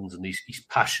fans, and he's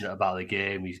passionate about the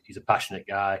game. He's a passionate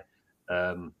guy.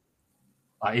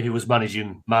 Like if he was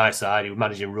managing my side, he was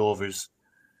managing Rovers.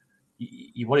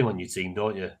 You want him on your team,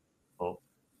 don't you? But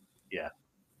yeah,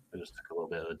 I just took a little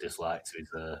bit of a dislike to his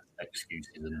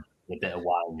excuses and a bit of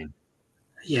whining.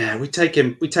 Yeah, we take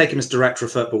him as director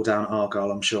of football down at Argyle,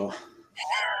 I'm sure.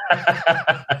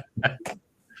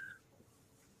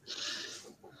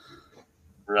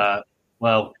 Right.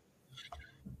 Well,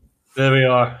 there we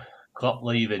are. Klopp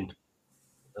leaving.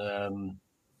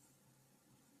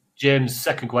 James,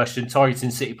 second question.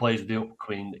 Targeting City players with the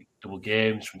upcoming double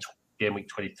games from game week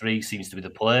 23 seems to be the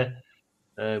play.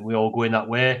 We all going that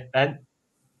way, Ben?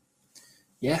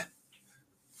 Yeah.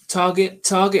 Target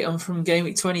them from game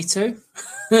week 22.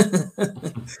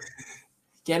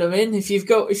 Get them in. If you've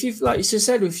like you just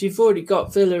said, if you've already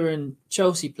got Villa and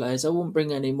Chelsea players, I wouldn't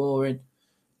bring any more in.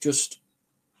 Just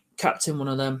captain one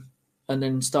of them and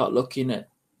then start looking at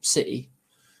City,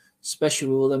 especially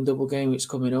with all them double game weeks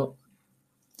coming up.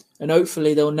 And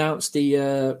hopefully they'll announce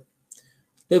the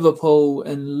Liverpool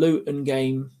and Luton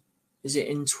game. Is it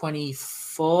in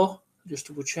 24? Just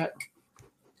double check.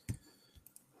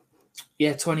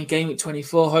 Yeah, game week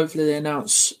 24. Hopefully they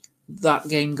announce that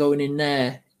game going in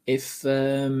there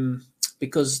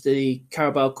because the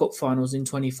Carabao Cup final's in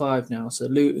 25 now. So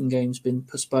Luton game's been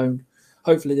postponed.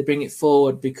 Hopefully they bring it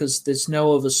forward because there's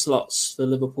no other slots for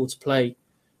Liverpool to play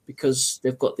because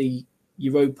they've got the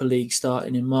Europa League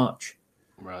starting in March.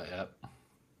 Right,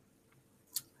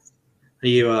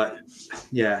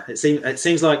 yeah. It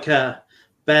seems like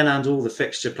Ben and all the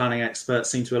fixture planning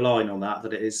experts seem to align on that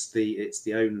it's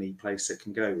the only place it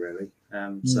can go really.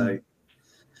 So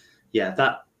yeah,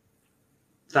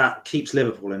 that keeps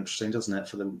Liverpool interesting, doesn't it,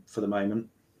 for the moment?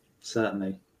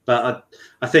 Certainly. But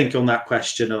I think on that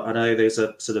question, I know there's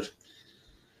a sort of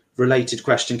related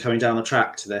question coming down the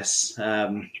track to this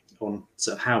on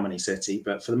sort of how many City.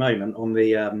 But for the moment, on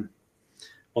the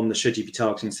should you be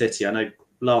targeting City, I know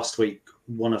last week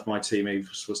one of my two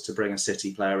moves was to bring a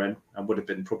City player in, and would have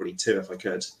been probably two if I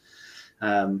could.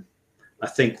 I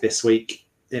think this week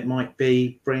it might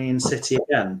be bringing City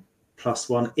again,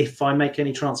 +1 if I make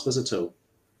any transfers at all.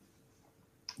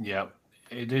 Yeah,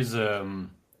 it is.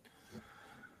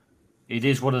 It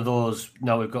is one of those.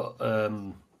 Now we've got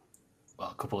a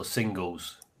couple of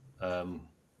singles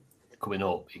coming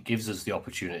up. It gives us the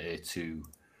opportunity to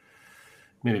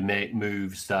maybe make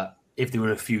moves that, if there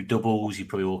were a few doubles, you're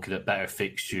probably looking at better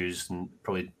fixtures and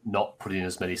probably not putting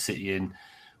as many City in.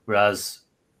 Whereas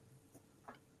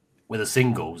with the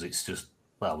singles, it's just,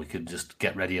 we could just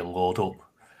get ready and load up.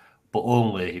 But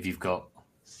only if you've got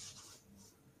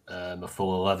a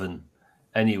full 11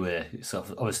 anyway. So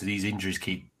obviously these injuries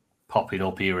keep popping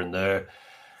up here and there.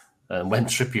 And when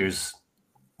Trippier's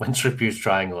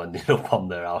triangle ended up on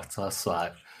there, I was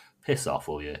like, piss off,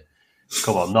 will you?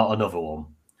 Come on, not another one.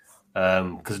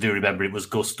 Because I do remember it was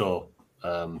Gusto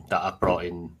that I brought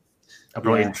in. I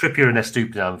brought in Trippier and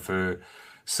Estupiñán for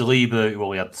Saliba, who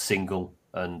only had the single,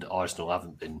 and Arsenal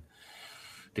haven't been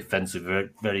defensive very,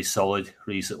 very solid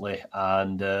recently.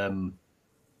 And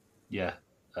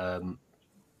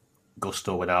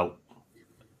Gusto went out.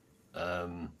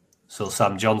 So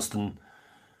Sam Johnston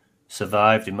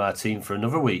survived in my team for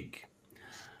another week.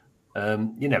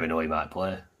 You never know, he might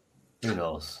play. Who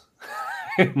knows?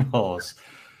 Who knows?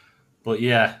 But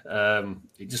yeah,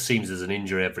 it just seems there's an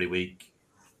injury every week.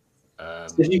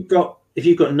 If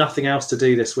you've got nothing else to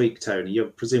do this week, Tony,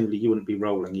 presumably you wouldn't be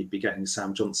rolling. You'd be getting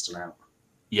Sam Johnston out.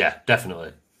 Yeah,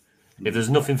 definitely. If there's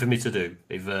nothing for me to do,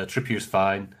 if Trippier's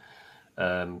fine,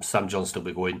 Sam Johnston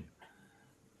will be going,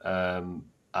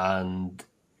 and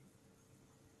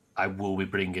I will be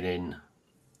bringing in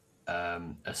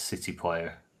a City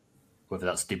player, whether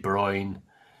that's De Bruyne.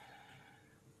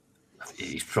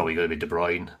 He's probably going to be De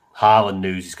Bruyne. Haaland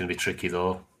news is going to be tricky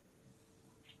though.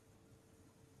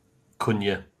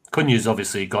 Cunha's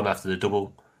obviously gone after the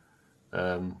double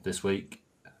this week.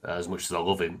 As much as I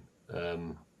love him,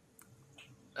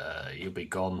 he'll be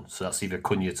gone. So that's either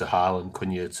Cunha to Haaland,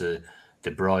 Cunha to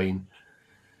De Bruyne.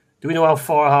 Do we know how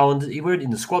far Haaland? He weren't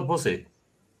in the squad, was he?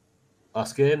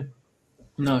 Last game?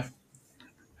 No.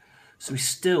 So he's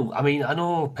still. I mean, I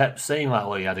know Pep's saying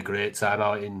he had a great time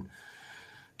out in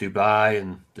Dubai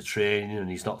and the training, and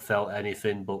he's not felt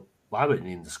anything. But why wasn't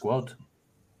he in the squad?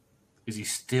 Is he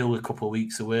still a couple of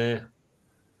weeks away?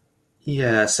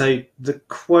 Yeah, so the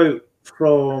quote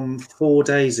from 4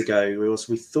 days ago was,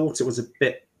 we thought it was a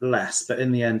bit less, but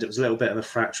in the end it was a little bit of a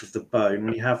fracture of the bone.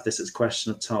 When you have this, it's a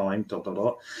question of time, ...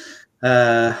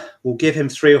 We'll give him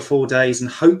 3 or 4 days, and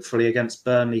hopefully against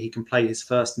Burnley he can play his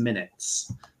first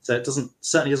minutes. So it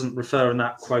certainly doesn't refer in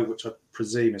that quote, which I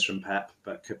presume is from Pep,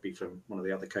 but could be from one of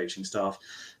the other coaching staff.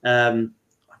 I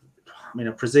mean,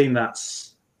 I presume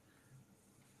that's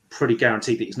pretty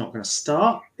guaranteed that he's not going to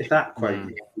start, if that quote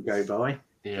will go by.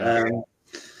 Yeah.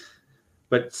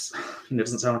 But it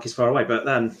doesn't sound like he's far away. But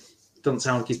then it doesn't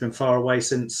sound like he's been far away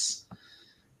since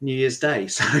New Year's Day.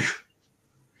 So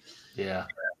yeah.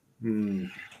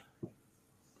 I've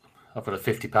got a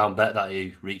 £50 bet that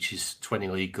he reaches 20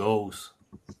 league goals.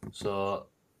 So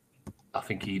I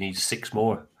think he needs 6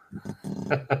 more.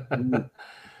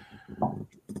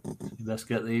 Let's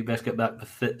get back to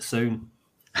fit soon.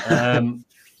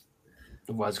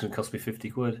 Otherwise, it's going to cost me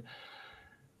 £50.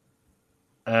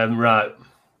 Right.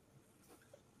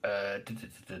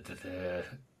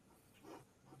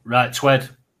 Right, Twed.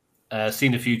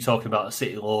 Seen a few talking about a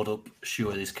City load up.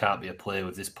 Sure, this can't be a player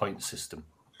with this point system.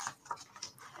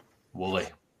 Wooly.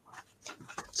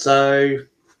 So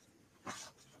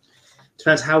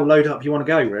depends how load up you want to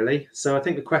go, really. So I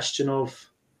think the question of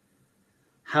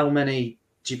how many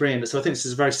do you bring in? So I think this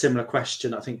is a very similar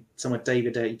question. I think somewhere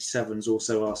David87's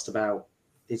also asked about,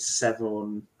 is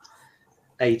 7,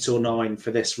 8 or 9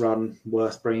 for this run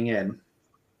worth bringing in?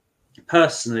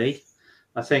 Personally,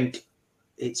 I think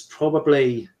it's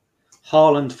probably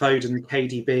Haaland, Foden,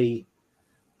 KDB,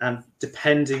 and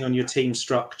depending on your team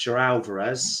structure,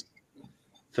 Alvarez.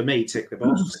 For me, tick the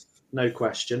box, no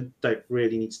question. Don't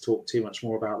really need to talk too much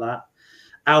more about that.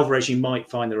 Alvarez, you might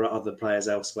find there are other players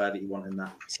elsewhere that you want in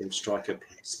that sort of striker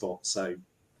spot. So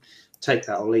take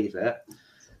that or leave it.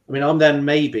 I mean, I'm then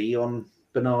maybe on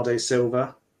Bernardo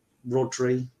Silva,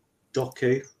 Rodri,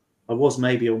 Doku. I was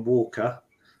maybe on Walker,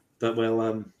 but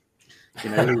we'll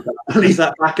leave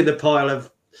that back in the pile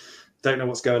of don't know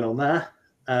what's going on there.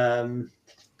 I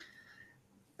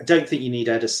don't think you need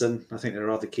Edison. I think there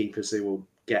are other keepers who will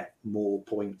get more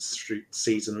points through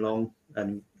season long.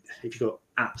 And if you've got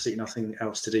absolutely nothing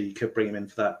else to do, you could bring him in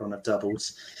for that run of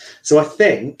doubles. So I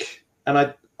think, and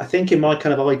I think in my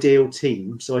kind of ideal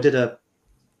team, so I did a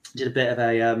bit of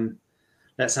a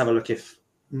let's have a look. If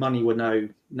money were no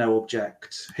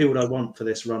object, who would I want for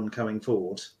this run coming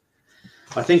forward?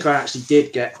 I think I actually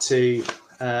did get to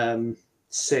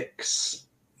 6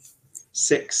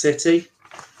 City,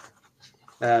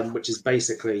 which is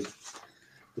basically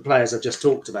the players I've just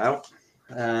talked about.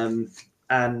 And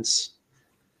in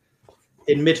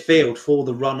midfield for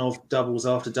the run of doubles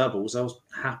after doubles, I was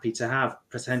happy to have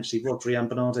potentially Rodri and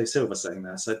Bernardo Silva sitting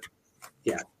there. So,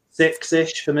 yeah,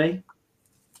 6-ish for me.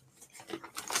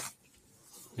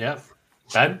 Yeah.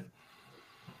 Ben?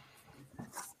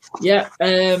 Yeah,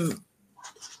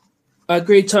 I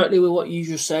agree totally with what you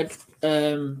just said.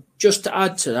 Just to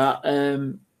add to that,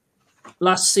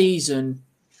 last season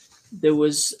there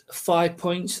was 5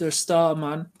 points for a star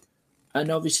man, and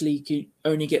obviously you could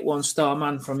only get 1 star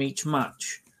man from each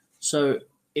match. So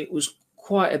it was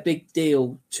quite a big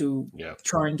deal to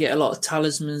try and get a lot of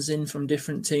talismans in from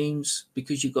different teams,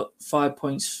 because you got 5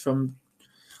 points from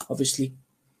obviously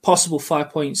possible 5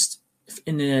 points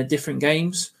in different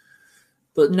games.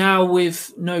 But now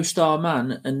with no star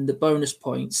man and the bonus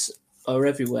points are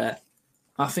everywhere,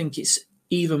 I think it's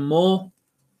even more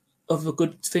of a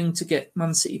good thing to get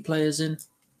Man City players in,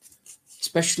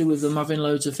 especially with them having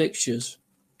loads of fixtures.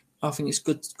 I think it's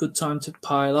good time to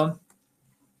pile on.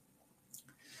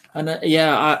 And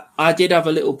I did have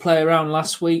a little play around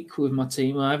last week with my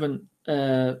team. I haven't,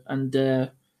 I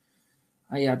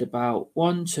had about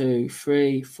 1, 2,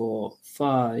 3, 4,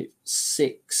 5,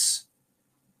 6,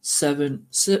 7,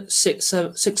 6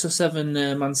 or 7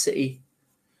 Man City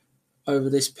over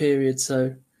this period.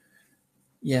 So,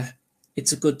 yeah,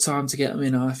 it's a good time to get them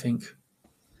in, I think.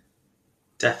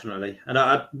 Definitely. And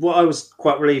I was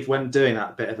quite relieved when doing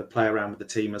that bit of a play around with the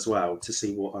team as well, to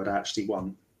see what I'd actually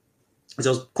won. Because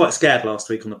I was quite scared last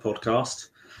week on the podcast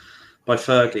by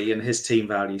Fergie and his team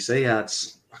value. So he had,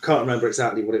 I can't remember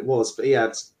exactly what it was, but he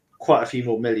had quite a few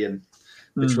more million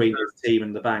between his team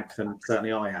and the bank than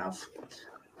certainly I have.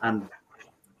 And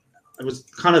it was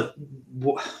kind of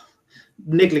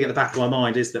niggling at the back of my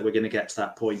mind is that we're going to get to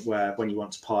that point where when you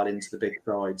want to pile into the big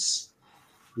sides,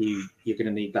 you're going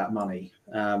to need that money.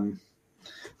 But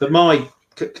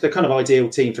the kind of ideal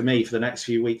team for me for the next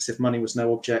few weeks, if money was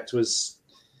no object, was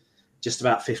just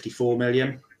about 54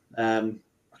 million. I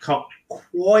can't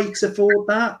quite afford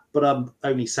that, but I'm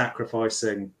only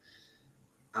sacrificing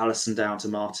Alisson down to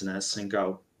Martinez in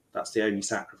goal. that's the only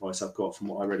sacrifice I've got from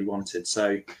what I really wanted.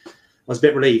 So I was a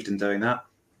bit relieved in doing that.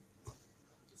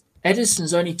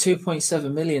 Edison's only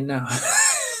 2.7 million now.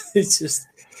 It's just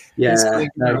he's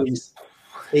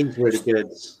really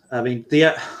good. I mean,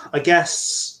 I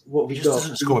guess what we he got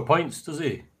doesn't score points, does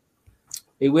he?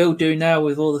 He will do now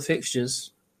with all the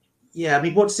fixtures. Yeah, I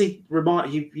mean, what does he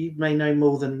remind you? You may know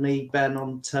more than me, Ben,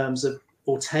 on terms of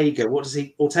Ortega. What does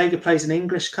he? Ortega plays in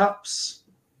English Cups.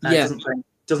 Yeah,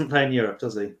 doesn't play in Europe,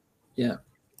 does he? Yeah.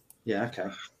 Yeah. Okay.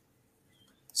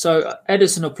 So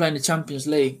Edison will play in the Champions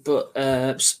League, but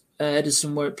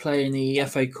Edison won't play in the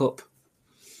FA Cup.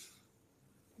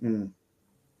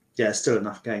 Yeah, still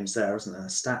enough games there, isn't there?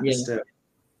 Still.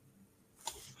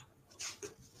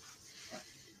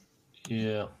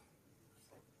 Yeah.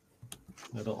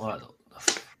 I don't like that.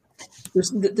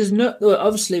 There's no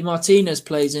obviously Martinez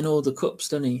plays in all the cups,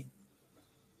 doesn't he?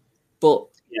 But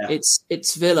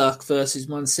it's Villa versus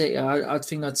Man City. I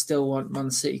think I'd still want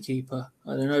Man City keeper.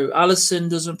 I don't know. Alisson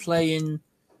doesn't play in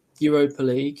Europa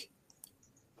League,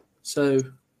 so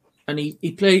and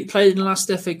he played in the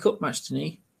last FA Cup match, didn't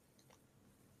he?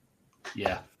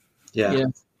 Yeah.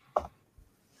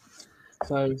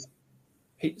 So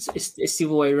it's the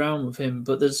other way around with him.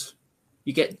 But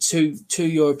you get two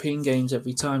European games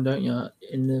every time, don't you?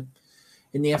 In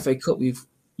the FA Cup,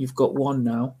 you've got one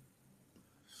now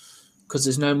because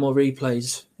there's no more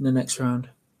replays in the next round.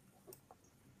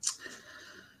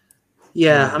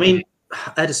 Yeah, I mean,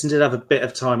 Edison did have a bit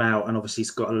of time out, and obviously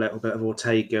he's got a little bit of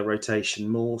Ortega rotation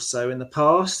more so in the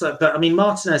past. But I mean,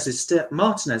 Martinez is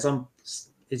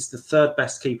the third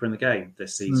best keeper in the game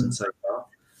this season so far,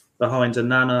 behind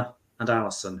Onana and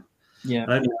Alisson. Yeah,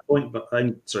 and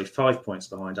only 5 points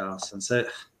behind Alisson. So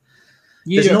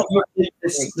there's not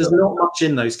much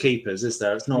in those keepers, is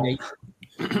there? It's not.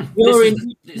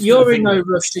 You're in no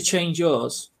rush to change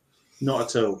yours. Not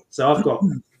at all. So I've got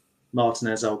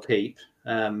Martinez. I'll keep.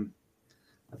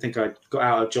 I think I got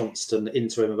out of Johnston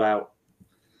into him about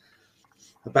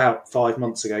 5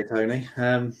 months ago, Tony.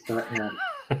 But yeah,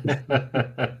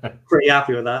 pretty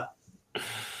happy with that.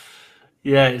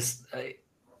 Yeah, it's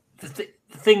the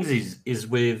things is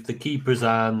with the keepers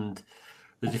and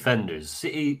the defenders.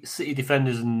 City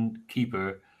defenders and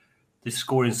keeper, they're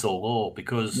scoring so low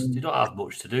because they don't have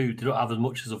much to do. They don't have as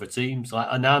much as other teams. Like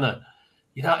Onana,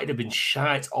 United have been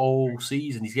shite all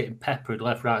season. He's getting peppered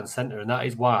left, right, and centre, and that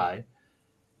is why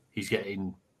he's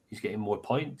getting more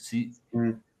points.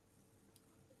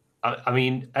 I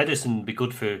mean, Edison would be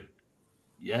good for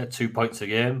 2 points a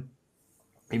game.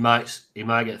 He might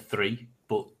get 3,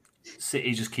 but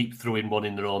City just keep throwing one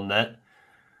in their own net.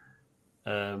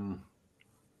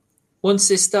 Once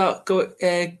they start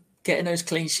getting those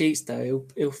clean sheets, though,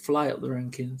 he'll fly up the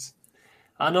rankings.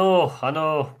 I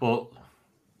know, but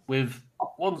with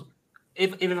one,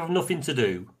 if I have nothing to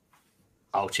do,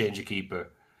 I'll change a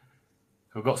keeper.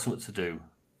 If I've got something to do,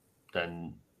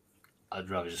 then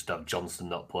I'd rather just have Johnston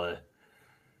not play.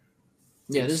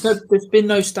 Yeah, there's been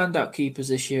no standout keepers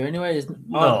this year. Anyway,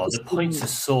 the points are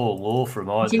so low from.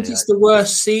 I think it's the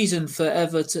worst season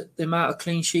forever. The amount of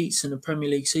clean sheets in a Premier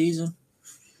League season.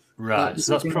 Right,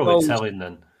 so that's probably telling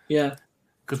then. Yeah,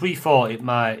 because we thought it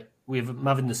might. With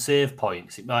having the save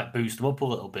points, it might boost them up a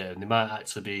little bit, and they might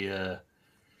actually be a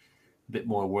bit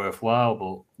more worthwhile.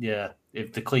 But yeah,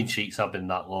 if the clean sheets have been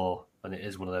that low, and it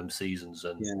is one of them seasons,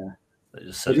 and it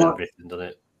just says everything, doesn't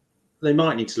it? They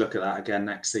might need to look at that again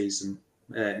next season.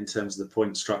 In terms of the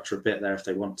point structure a bit there, if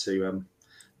they want to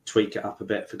tweak it up a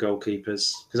bit for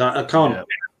goalkeepers, because I can't. Yeah.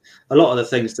 A lot of the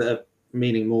things that are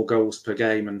meaning more goals per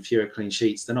game and fewer clean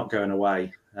sheets, they're not going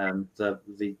away.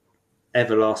 The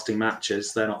everlasting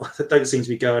matches, they don't seem to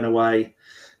be going away.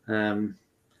 I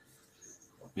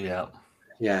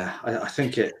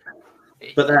think it.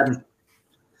 But then,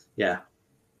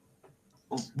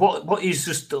 what is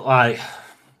just like.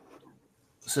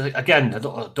 So again, I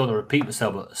don't want to repeat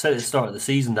myself, but I said at the start of the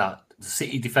season that the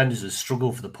City defenders have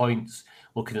struggled for the points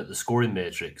looking at the scoring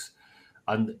matrix.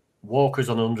 And Walker's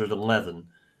on 111,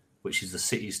 which is the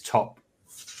City's top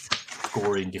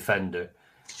scoring defender,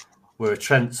 where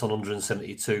Trent's on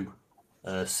 172,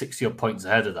 60-odd points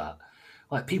ahead of that.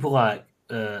 Like people like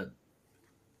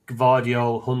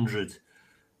Gvardiol, 100,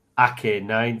 Ake,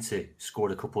 90,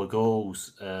 scored a couple of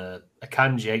goals,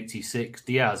 Akanji, 86,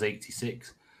 Diaz,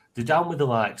 86. They're down with the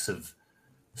likes of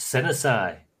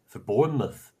Senasai for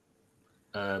Bournemouth,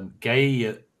 Gay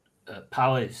at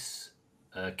Palace,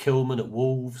 Kilman at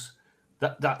Wolves.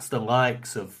 That's the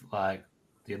likes of like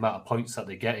the amount of points that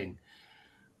they're getting.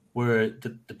 Where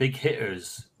the big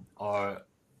hitters are,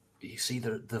 you see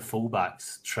the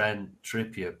fullbacks, Trent,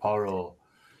 Trippier, Porro,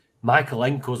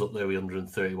 Michaelenko's up there with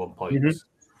 131 points.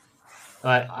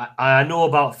 I know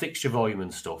about fixture volume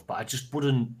and stuff, but I just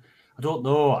wouldn't. I don't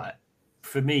know.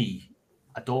 For me,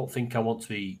 I don't think I want to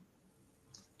be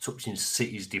touching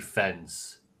City's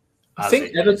defence I as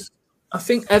think it is. I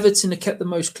think Everton have kept the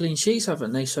most clean sheets,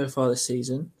 haven't they, so far this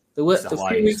season? Is that The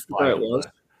why few he's weeks ago flying it up was.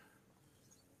 there?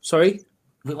 Sorry?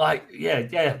 But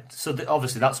yeah. So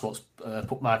obviously that's what's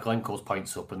put Michael Enkel's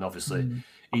points up, and obviously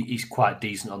he's quite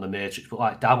decent on the matrix. But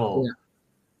like Dabo,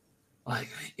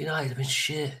 they've been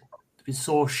shit. They've been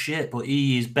so shit, but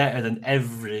he is better than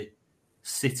every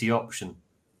City option.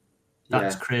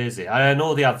 That's crazy. I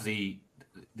know they have the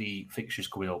fixtures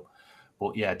coming up,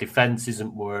 but yeah, defence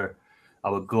isn't where I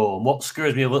would go. And what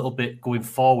scares me a little bit going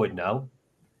forward now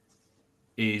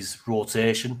is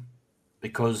rotation,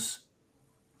 because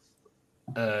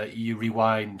you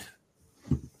rewind,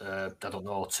 I don't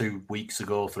know, 2 weeks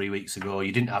ago, 3 weeks ago,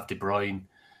 you didn't have De Bruyne,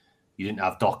 you didn't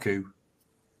have Doku,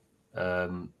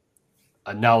 and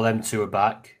now them two are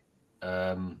back.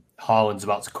 Haaland's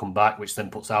about to come back, which then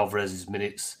puts Alvarez's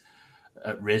minutes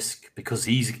at risk, because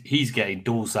he's getting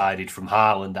dual-sided from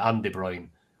Haaland and De Bruyne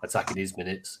attacking his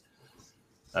minutes.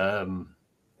 I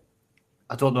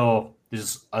don't know.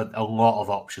 There's a lot of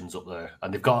options up there,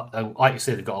 and they've got, like you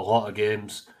say, they've got a lot of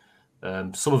games.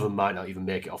 Some of them might not even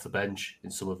make it off the bench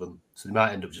in some of them, so they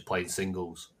might end up just playing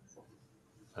singles.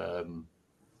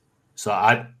 So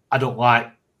I don't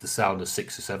like the sound of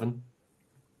 6 or 7.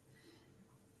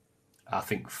 I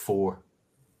think 4,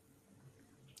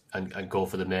 and go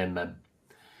for the main men.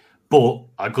 But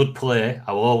a good play,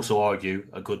 I will also argue,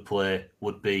 a good play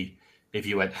would be if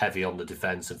you went heavy on the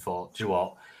defence and thought, do you know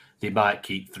what, they might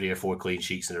keep 3 or 4 clean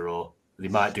sheets in a row. They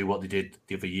might do what they did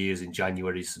the other years in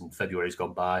January's and February's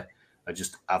gone by, and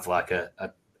just have like a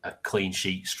clean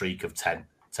sheet streak of 10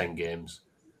 games.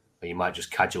 And you might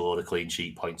just cadge a load of clean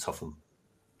sheet points off them.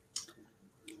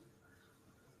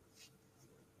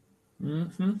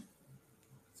 Mm-hmm.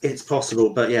 It's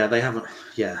possible, but they haven't.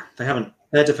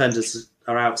 Their defenders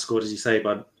are outscored, as you say,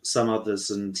 by some others,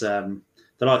 and the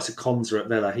likes of Konza at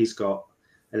Villa, he's got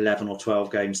 11 or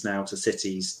 12 games now to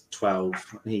City's 12.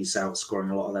 He's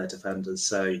outscoring a lot of their defenders.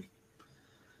 So, I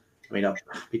mean, I'd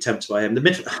be tempted by him.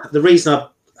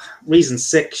 The reason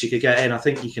 6 you could get in, I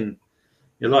think you can.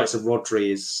 The likes of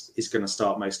Rodri is going to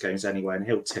start most games anyway, and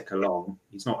he'll tick along.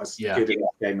 He's not as good in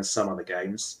that game as some other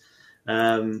games.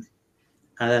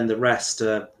 And then the rest,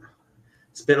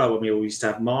 it's a bit like when we all used to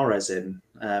have Mahrez in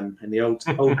the old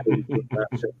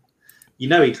version.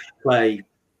 He'd play,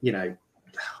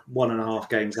 1.5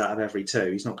 games out of every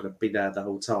 2. He's not going to be there the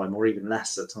whole time, or even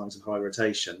less at times of high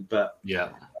rotation. But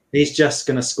he's just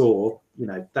going to score.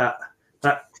 That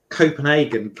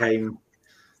Copenhagen game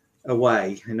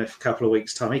away in a couple of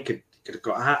weeks' time, he could have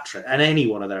got a hat trick, and any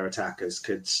one of their attackers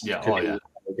could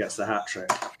gets the hat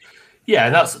trick. Yeah,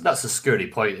 and that's a scary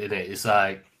point, isn't it? It's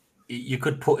like you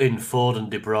could put in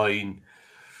Foden, De Bruyne,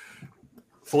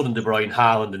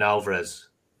 Haaland, and Alvarez,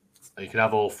 and you can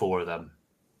have all 4 of them,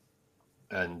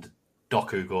 and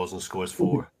Doku goes and scores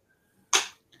 4.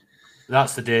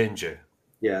 That's the danger.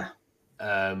 Yeah.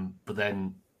 But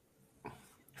then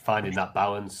finding that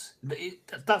balance,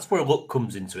 that's where luck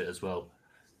comes into it as well.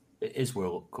 It is where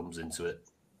luck comes into it.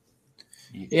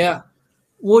 Yeah.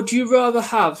 Would you rather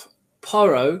have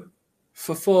Porro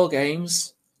for 4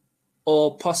 games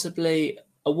or possibly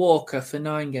a Walker for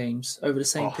 9 games over the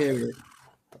same period?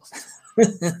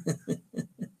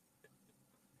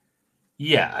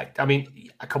 Yeah, I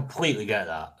mean, I completely get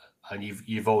that, and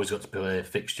you've always got to play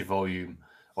fixture volume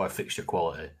or fixture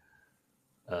quality.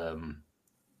 That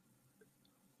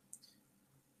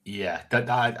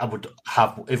I would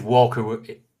have if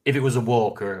it was a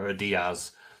Walker or a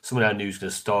Diaz, someone I knew was going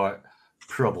to start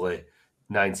probably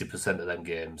 90% of them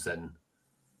games, then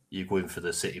you're going for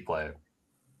the City player,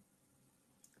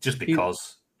 just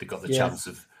because they got the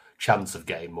chance of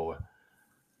getting more.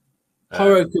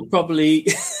 Porro could probably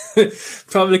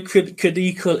could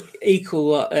equal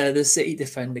what the City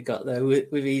defender got though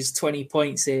with his 20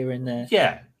 points here and there.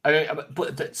 Yeah,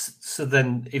 so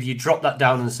then if you drop that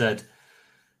down and said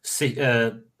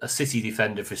a City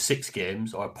defender for 6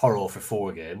 games or a Porro for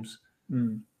 4 games,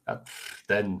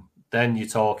 then you're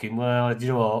talking. Well, do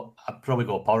you know what? I'd probably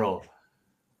go Porro.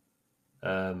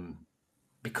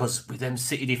 Because with them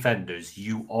City defenders,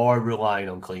 you are relying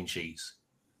on clean sheets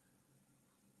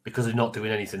because they're not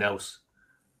doing anything else.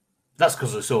 That's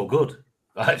because they're so good.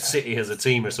 Like City as a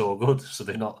team are so good, so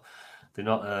they're not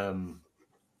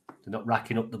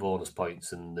racking up the bonus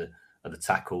points and the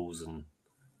tackles and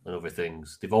other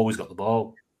things. They've always got the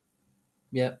ball.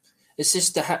 Yeah, it's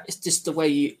just the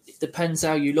way it depends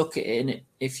how you look at it. And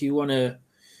if you want to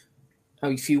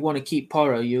if you want to keep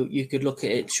Porro, you could look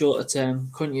at it shorter term,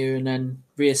 couldn't you, and then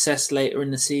reassess later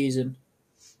in the season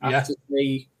after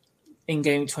the in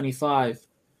game 25,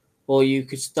 or you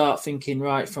could start thinking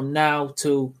right from now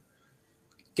till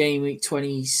game week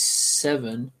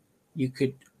 27, you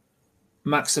could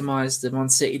maximise the Man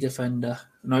City defender,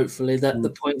 and hopefully that the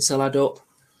points will add up.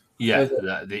 Yeah,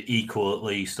 the equal at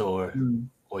least, or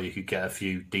you could get a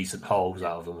few decent holes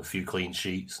out of them, a few clean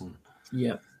sheets, and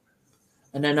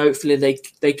and then hopefully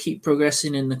they keep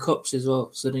progressing in the cups as well.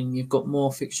 So then you've got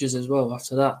more fixtures as well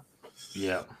after that.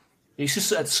 Yeah, it's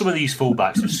just some of these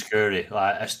fullbacks are scary.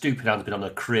 Like Estupiñán's been on a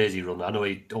crazy run. I know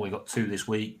he only got 2 this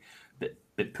week,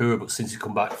 bit poor, but since he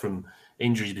come back from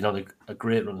injury, he's been on a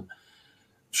great run.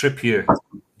 Trippier,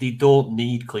 they don't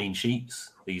need clean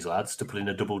sheets, these lads, to put in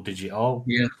a double-digit haul.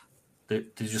 Yeah. They're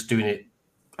just doing it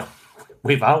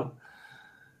without.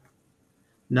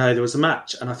 No, there was a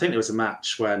match, and I think there was a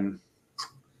match when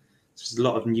there's a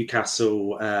lot of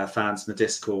Newcastle fans in the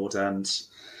Discord and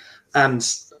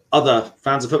other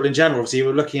fans of football in general. Obviously, you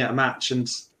were looking at a match,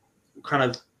 and kind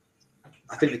of,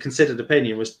 I think the considered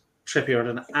opinion was Trippier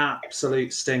had an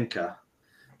absolute stinker.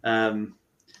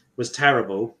 Was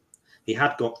terrible. He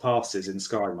had got passes in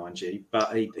Sky, mind you,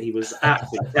 but he was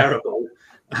absolutely terrible,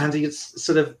 and he was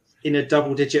sort of in a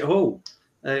double-digit haul.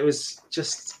 It was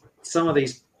just some of the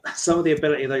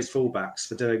ability of those fullbacks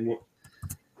for doing what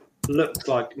looked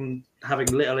like having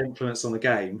little influence on the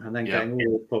game and then getting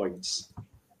all the points.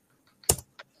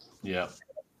 Yeah,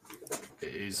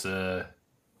 it is.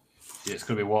 It's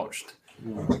going to be watched.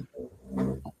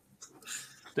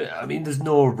 I mean, there's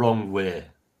no wrong way.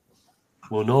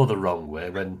 We'll know the wrong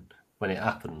way when it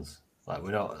happens. Like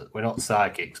we're not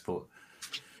psychics, but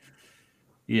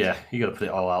yeah, you got to put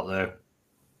it all out there.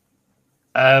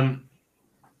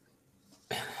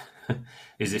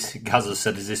 Is this, Gaza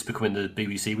said, is this becoming the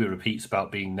BBC with repeats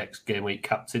about being next game week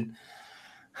captain?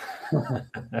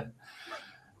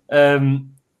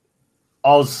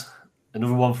 Oz,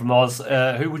 another one from Oz.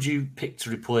 Who would you pick to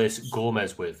replace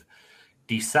Gomez with?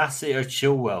 Disasi or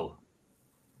Chilwell?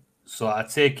 So I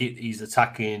take it he's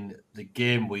attacking the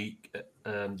game week,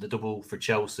 the double for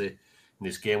Chelsea in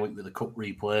this game week with the cup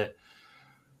replay.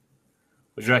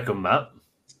 What do you reckon, Matt?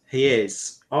 He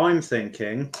is. I'm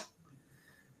thinking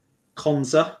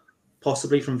Konza,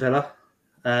 possibly from Villa.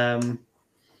 I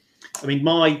mean,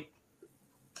 I'm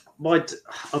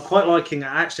quite liking.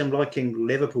 Actually, I'm liking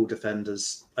Liverpool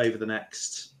defenders over the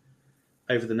next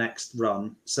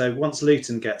run. So once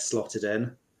Luton gets slotted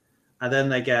in, and then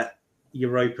they get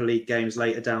Europa League games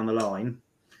later down the line,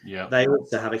 they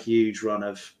also have a huge run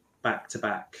of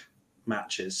back-to-back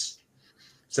matches.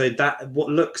 So that what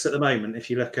looks at the moment, if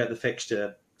you look at the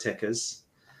fixture tickers,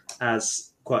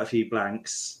 as quite a few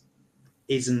blanks,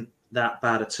 isn't that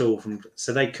bad at all.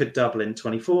 So they could double in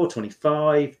 24,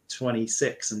 25,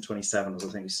 26 and 27, as I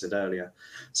think you said earlier.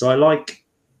 So I like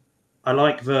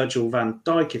Virgil van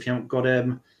Dijk. If you haven't got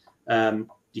him,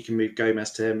 you can move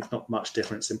Gomez to him. Not much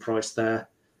difference in price there.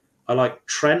 I like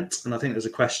Trent, and I think there's a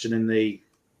question in the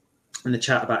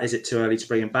chat about is it too early to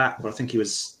bring him back? But I think he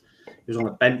was on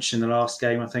the bench in the last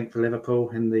game, I think, for Liverpool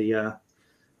in the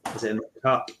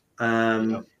cup.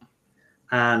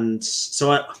 And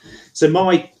so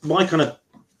my kind of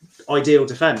ideal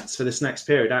defence for this next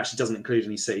period actually doesn't include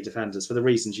any City defenders for the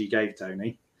reasons you gave,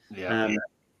 Tony. I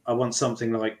want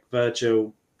something like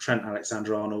Virgil, Trent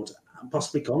Alexander-Arnold, and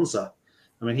possibly Konza.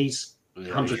 I mean, he's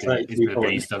 132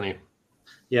 points.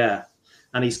 Yeah,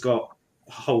 and he's got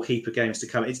a whole heap of games to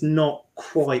come. It's not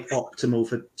quite optimal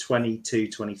for 22,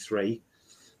 23,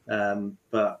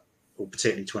 but or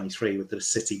particularly 23 with the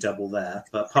City double there.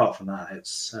 But apart from that,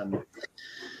 it's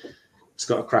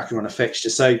got a cracker on a fixture.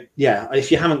 So yeah, if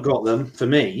you haven't got them, for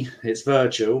me, it's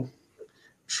Virgil,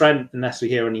 Trent, unless we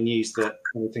hear any news that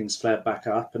anything's flared back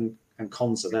up, and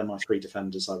Konza. They're my 3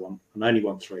 defenders I want. I only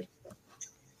want 3.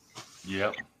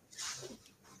 Yep.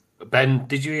 Ben,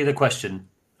 did you hear the question?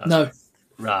 No.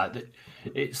 Right.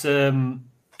 It's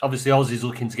obviously Ozzy's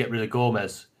looking to get rid of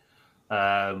Gomez.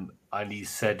 And he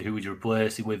said, who would you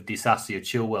replace him with, Disasi or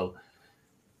Chilwell?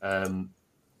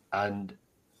 And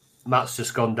Matt's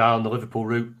just gone down the Liverpool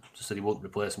route. Just said he won't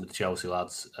replace him with the Chelsea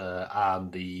lads,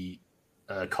 and the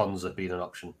Konza being an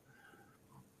option.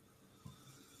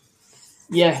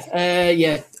 Yeah,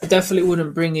 I definitely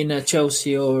wouldn't bring in a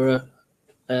Chelsea or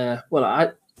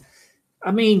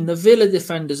I mean, the Villa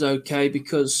defender's okay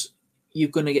because you're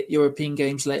going to get European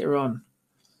games later on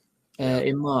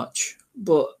in March.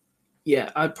 But yeah,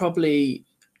 I'd probably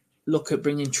look at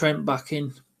bringing Trent back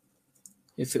in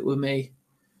if it were me.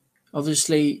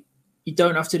 Obviously, you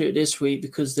don't have to do it this week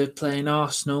because they're playing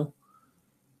Arsenal.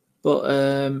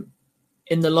 But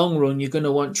in the long run, you're going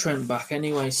to want Trent back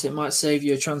anyway, so it might save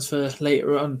you a transfer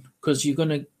later on because you're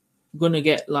gonna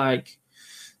get like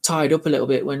tied up a little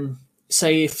bit when,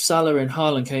 say, if Salah and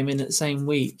Haaland came in at the same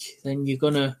week, then you're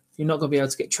not gonna be able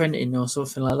to get Trent in or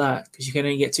something like that because you can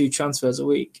only get 2 transfers a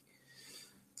week.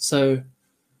 So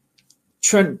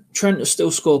Trent will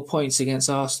still score points against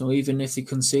Arsenal, even if he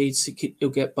concedes. He'll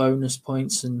get bonus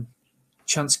points and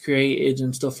chance created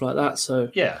and stuff like that. So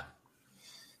yeah,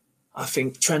 I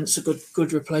think Trent's a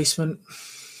good replacement.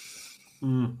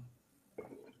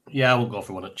 Yeah, I won't go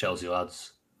for one at Chelsea,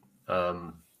 lads.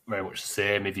 Very much the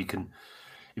same. If you can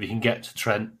get to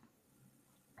Trent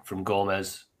from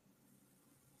Gomez,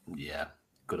 yeah,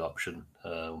 good option.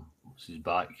 He's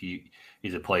back.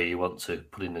 He's a player you want to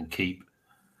put in and keep.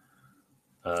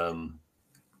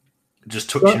 Just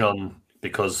touching on,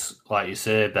 because like you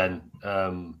say, Ben,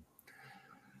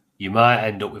 you might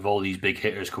end up with all these big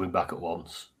hitters coming back at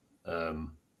once. So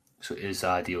it is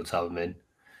ideal to have them in.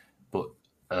 But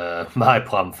my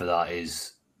plan for that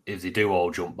is, if they do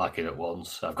all jump back in at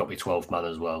once, I've got my 12th man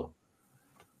as well.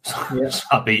 So, Yeah. so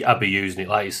I'd be using it.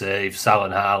 Like you say, if Salah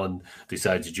and Haaland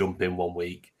decide to jump in one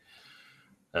week,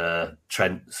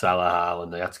 Trent, Salah,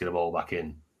 Haaland, they had to get them all back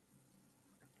in,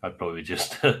 I'd probably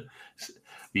just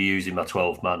be using my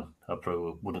 12th man. I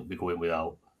probably wouldn't be going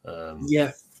without.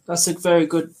 Yeah, that's a very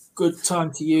good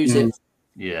time to use it.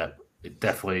 Yeah, it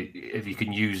definitely. If you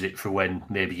can use it for when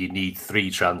maybe you need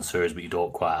 3 transfers but you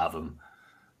don't quite have them,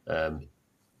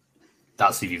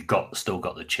 that's if you've still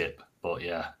got the chip. But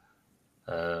yeah,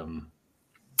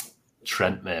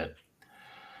 Trent, mate.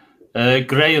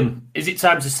 Graham, is it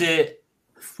time to say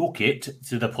fuck it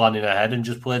to the planning ahead and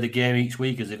just play the game each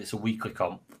week as if it's a weekly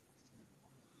comp?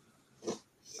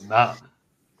 Matt?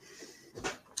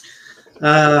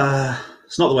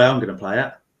 It's not the way I'm going to play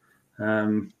it.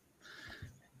 I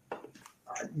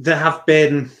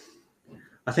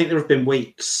think there have been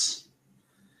weeks,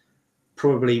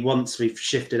 probably once we've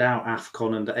shifted out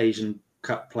AFCON and Asian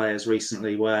Cup players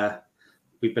recently, where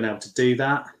we've been able to do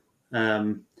that.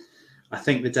 I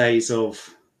think the days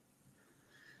of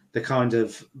the kind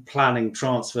of planning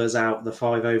transfers out the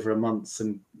 5 over a month,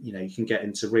 and you can get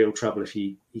into real trouble if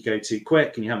you go too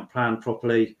quick and you haven't planned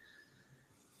properly.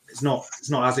 It's not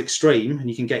as extreme, and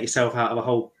you can get yourself out of a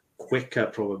hole quicker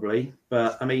probably.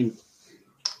 But I mean,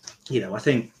 I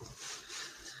think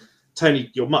Tony,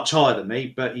 you're much higher than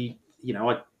me, but in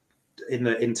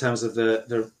terms of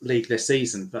the league this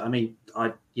season. But I mean,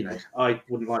 I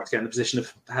wouldn't like to get in the position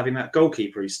of having that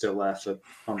goalkeeper who's still there for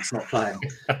months not playing.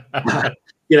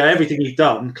 Everything you've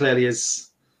done clearly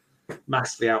has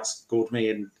massively outscored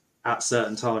me at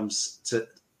certain times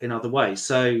in other ways.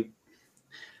 So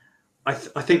I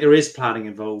think there is planning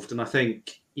involved, and I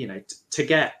think to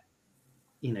get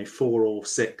 4 or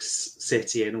 6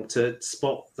 City in, or to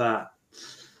spot that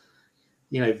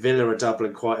Villa are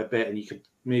doubling quite a bit, and you could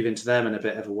move into them in a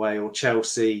bit of a way, or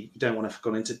Chelsea, you don't want to have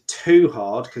gone into too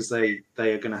hard because they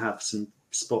are going to have some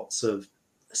spots of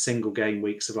single game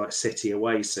weeks of like City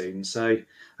away soon. So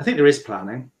I think there is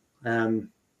planning,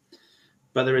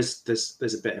 but there's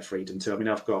a bit of freedom too. I mean,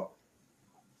 I've got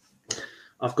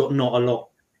not a lot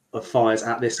of fires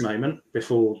at this moment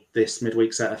before this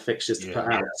midweek set of fixtures to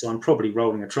put out, so I'm probably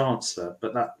rolling a transfer,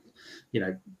 but that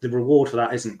the reward for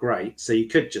that isn't great. So you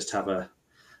could just have a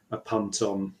punt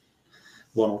on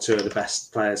 1 or 2 of the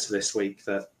best players for this week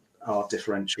that are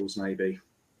differentials, maybe.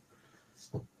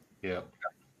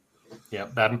 Yeah,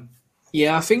 Ben.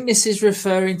 Yeah, I think this is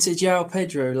referring to João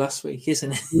Pedro last week,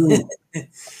 isn't it?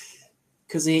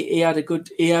 Because he had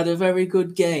a very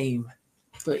good game,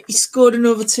 but he scored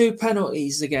another 2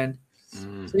 penalties again. So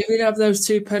if he didn't have those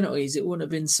 2 penalties, it wouldn't have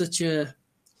been such a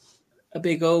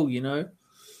big goal,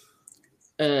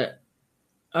 I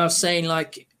was saying,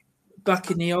 like,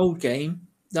 back in the old game,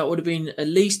 that would have been at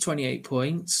least 28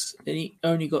 points, and he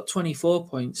only got 24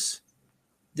 points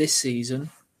this season.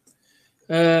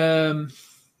 I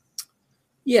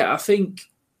think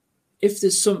if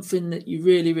there's something that you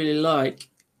really, really like,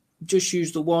 just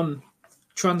use the one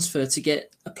transfer to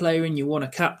get a player in you want a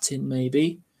captain,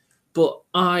 maybe. But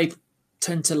I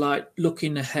tend to like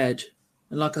looking ahead.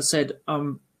 And like I said,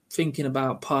 I'm thinking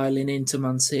about piling into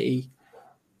Man City,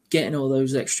 getting all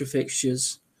those extra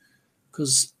fixtures,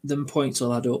 because them points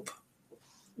will add up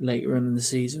later on in the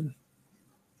season.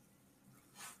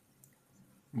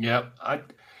 Yeah, I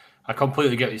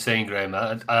completely get what you're saying, Graham.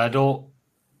 I don't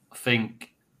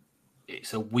think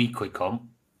it's a weekly comp.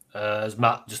 As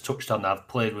Matt just touched on, I've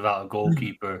played without a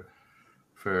goalkeeper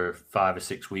for 5 or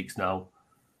 6 weeks now.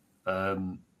 Do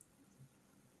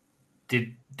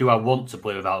I want to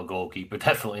play without a goalkeeper?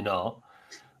 Definitely not.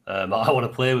 I want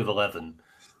to play with 11,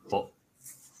 but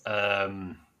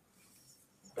For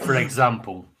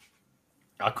example,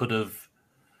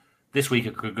 this week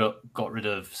I could have got rid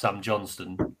of Sam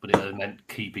Johnston, but it would have meant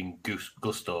keeping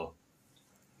Gusto.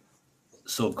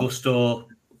 So Gusto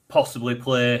possibly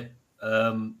play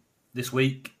this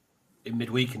week in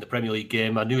midweek in the Premier League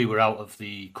game. I knew he were out of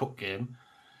the cup game.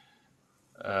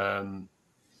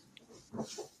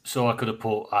 So I could have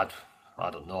put, I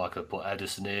don't know, I could have put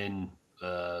Edison in,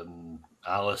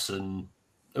 Allison.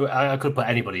 I could put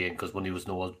anybody in because money was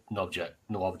no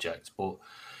object. But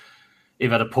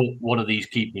if I'd have put one of these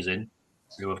keepers in,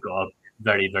 who have got a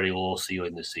very, very low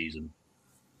ceiling this season,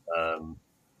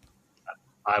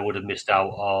 I would have missed out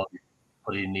on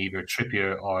putting either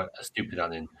Trippier or a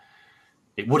Stupinan in.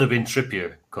 It would have been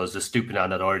Trippier because the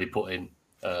Stupinan had already put in.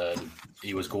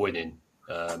 He was going in.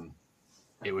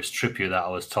 It was Trippier that I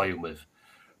was toying with.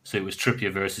 So it was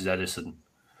Trippier versus Edison.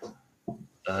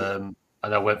 And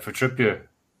I went for Trippier.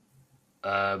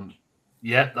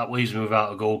 That leaves me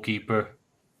without a goalkeeper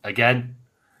again.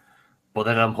 But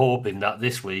then I'm hoping that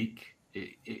this week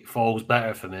it falls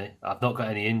better for me. I've not got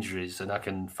any injuries and I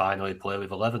can finally play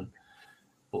with 11.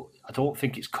 But I don't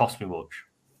think it's cost me much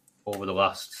over the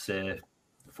last, say,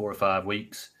 4 or 5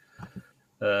 weeks.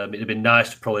 It'd have been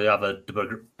nice to probably have a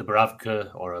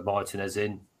Dubravka or a Martinez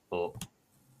in, but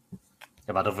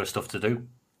I've had other stuff to do.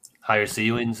 Higher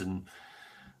ceilings and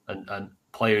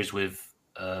players with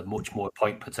much more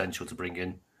point potential to bring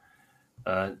in.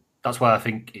 That's why I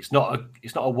think it's not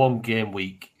a 1 game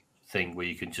week thing where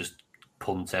you can just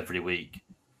punt every week.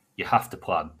 You have to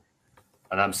plan,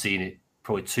 and I'm seeing it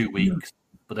probably 2 weeks.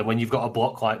 But then when you've got a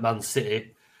block like Man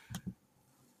City,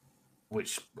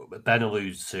 which Ben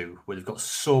alludes to, where they've got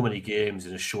so many games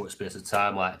in a short space of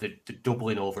time, like they're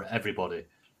doubling over everybody,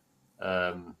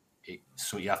 it's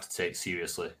something you have to take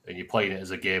seriously, and you're playing it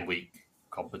as a game week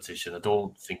competition. I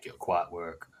don't think it'll quite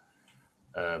work.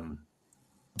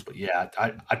 But yeah,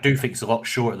 I do think it's a lot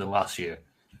shorter than last year.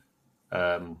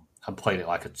 I'm playing it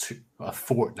like a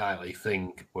fortnightly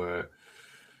thing where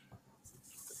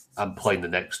I'm playing the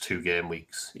next 2 game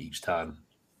weeks each time.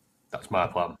 That's my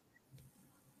plan.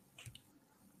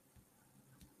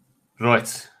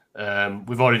 Right.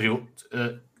 We've already looked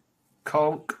at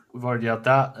Conk. We've already had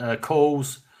that.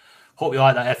 Coles. Hope you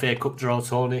like that FA Cup draw,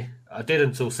 Tony. I did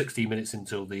until 16 minutes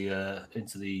into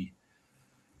the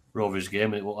Rovers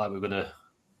game, and it looked like we were going to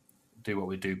do what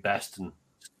we do best and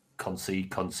concede.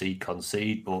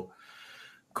 But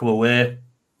come away,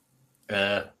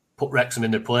 put Wrexham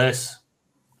in their place,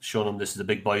 show them this is the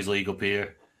big boys league up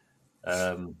here.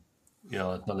 None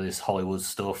of this Hollywood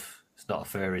stuff. It's not a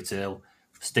fairy tale.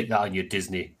 Stick that on your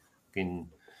Disney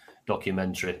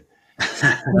documentary.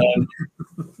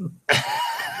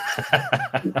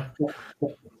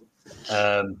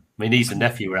 My niece and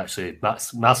nephew were actually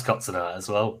mascots tonight as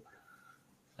well.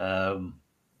 It'd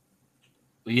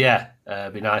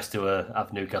be nice to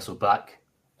have Newcastle back.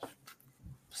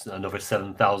 Another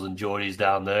 7,000 Geordies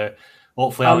down there.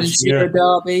 Hopefully,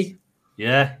 Derby.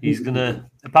 Yeah, he's gonna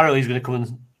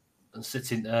come and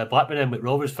sit in Blackburn End with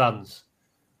Rovers fans.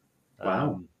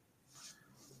 Wow.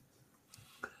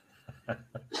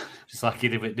 Just like he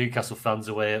did with Newcastle fans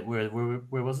away at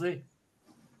where was he?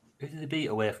 Who did they beat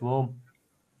away from home?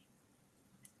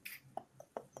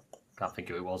 Can't think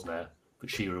who it was now, but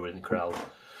Shearer were in the crowd.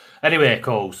 Anyway,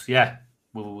 Coles,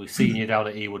 we'll be seeing you down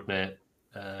at Ewood, mate.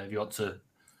 If you want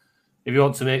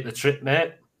to make the trip,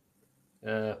 mate,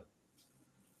 we'll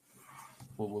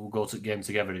go to the game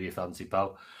together if you fancy,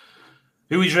 pal.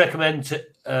 Who would you recommend to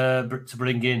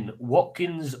bring in?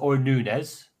 Watkins or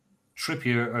Nunes?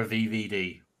 Trippier or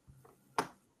VVD?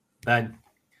 Ben,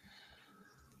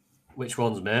 which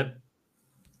ones, mate?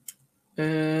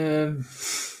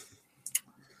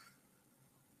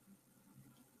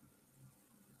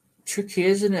 Tricky,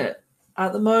 isn't it?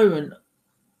 At the moment,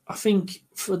 I think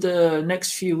for the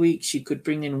next few weeks you could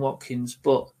bring in Watkins,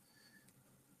 but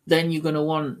then you're going to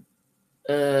want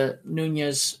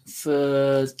Nunez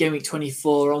for game week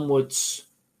 24 onwards.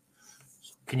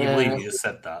 Can you believe you just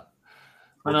said that?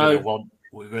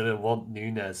 We're going to want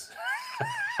Nunez.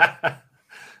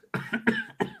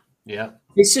 Yeah.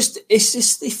 It's just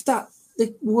if that they're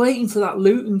waiting for that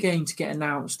Luton game to get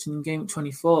announced in game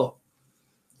 24.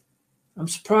 I'm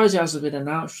surprised it hasn't been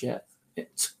announced yet.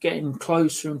 It's getting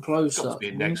closer and closer. It's got to be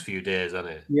in the next few days, hasn't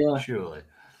it? Yeah, surely.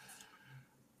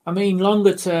 I mean,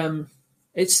 longer term,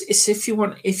 it's if you're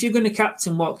going to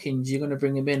captain Watkins, you're going to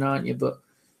bring him in, aren't you? But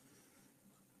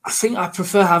I think I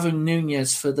prefer having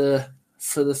Nunez for the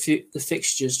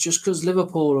fixtures, just because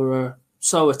Liverpool are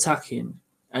so attacking,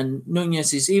 and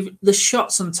Nunez is even the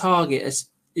shots on target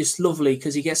it's lovely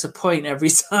because he gets a point every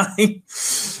time.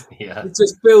 Yeah. It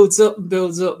just builds up and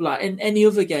builds up. Like in any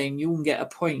other game, you won't get a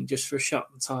point just for a shot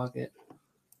on target.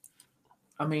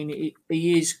 I mean,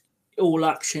 he is all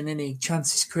action, isn't he?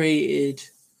 Chances created.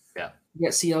 Yeah.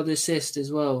 Gets the odd assist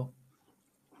as well.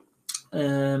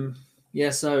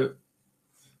 So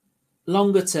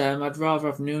longer term, I'd rather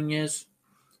have Nunez.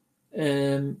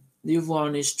 The other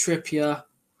one is Trippier.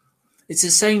 It's the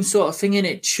same sort of thing,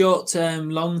 innit? Short term,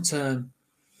 long term.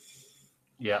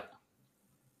 Yeah.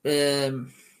 You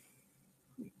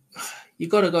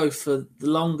got to go for the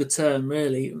longer term,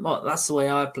 really. That's the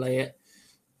way I play it.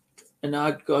 And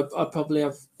I'd probably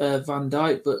have Van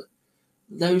Dijk, but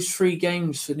those 3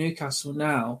 games for Newcastle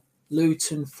now,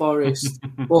 Luton, Forest,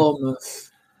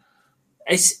 Bournemouth,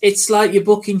 it's like you're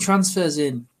booking transfers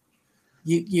in.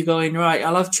 You're going, right,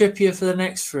 I'll have Trippier for the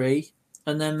next 3,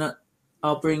 and then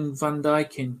I'll bring Van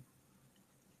Dijk in.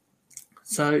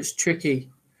 So it's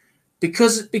tricky.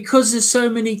 Because there's so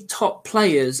many top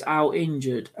players out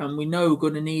injured and we know we're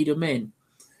going to need them in,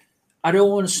 I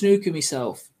don't want to snooker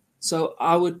myself. So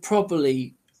I would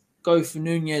probably go for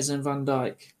Nunez and Van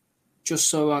Dijk, just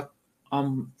so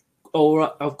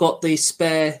I've got these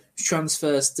spare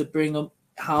transfers to bring up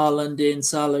Haaland in,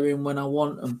 Salah in when I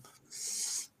want them.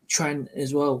 Trent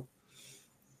as well.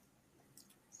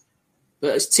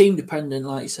 But it's team dependent,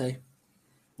 like you say.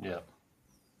 Yeah.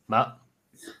 Matt?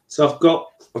 So I've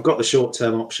got the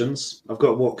short-term options. I've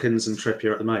got Watkins and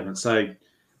Trippier at the moment, so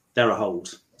they're a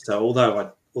hold. So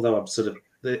although I'm sort of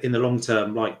in the long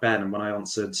term, like Ben, and when I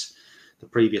answered the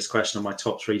previous question on my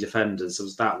top 3 defenders,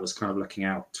 that was kind of looking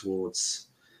out towards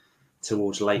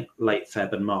late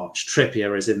Feb and March.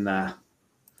 Trippier is in there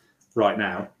right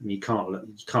now, and you can't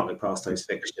look past those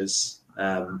fixtures.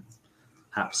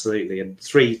 Absolutely, and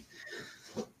three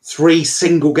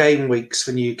single game weeks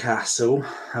for Newcastle.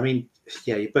 I mean,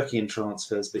 yeah, you're booking in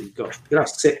transfers, but you'll have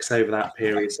 6 over that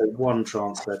period, so 1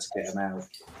 transfer to get them out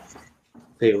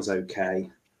feels okay.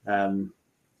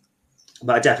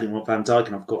 But I definitely want Van Dijk,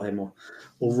 and I've got him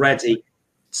already.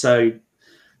 So,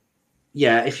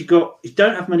 yeah, if you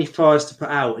don't have many fires to put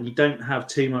out, and you don't have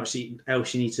too much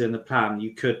else you need to in the plan,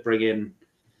 you could bring in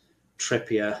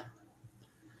Trippier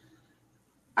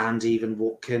and even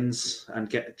Watkins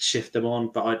and shift them on.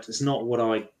 But it's not what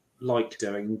I like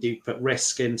doing. You do put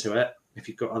risk into it if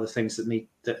you've got other things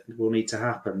that will need to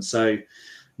happen. So,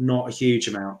 not a huge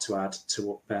amount to add to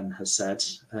what Ben has said.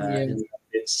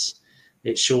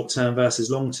 It's short term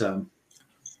versus long term.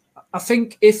 I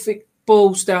think if it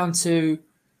boils down to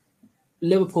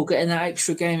Liverpool getting that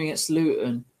extra game against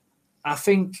Luton, I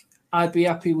think I'd be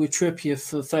happy with Trippier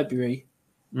for February.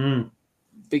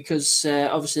 Because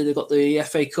obviously they've got the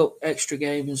FA Cup extra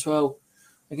game as well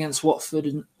against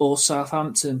Watford or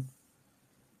Southampton.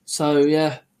 So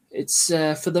yeah, it's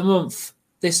for the month.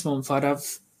 This month I'd have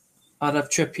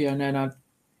Trippier, and then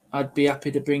I'd be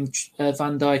happy to bring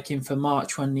Van Dijk in for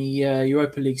March when the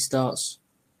Europa League starts.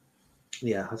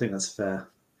 Yeah, I think that's a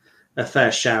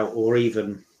fair shout, or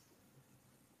even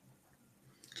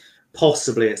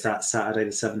possibly it's that Saturday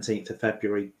the 17th of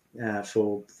February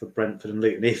for Brentford and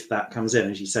Luton, if that comes in.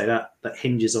 As you say, that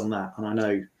hinges on that, and I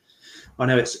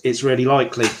know it's really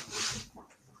likely.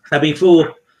 I mean,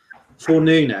 for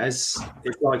Nunez,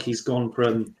 it's like he's gone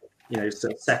from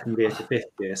sort of second gear to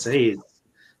fifth gear, so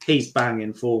he's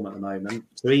banging form at the moment.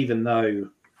 So even though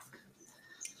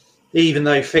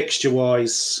fixture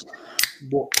wise,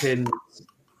 Watkins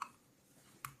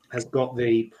has got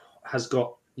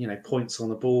points on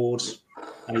the board,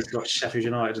 and he's got Sheffield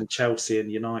United and Chelsea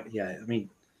and United. Yeah, I mean,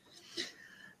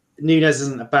 Nunez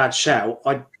isn't a bad shout.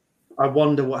 I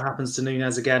wonder what happens to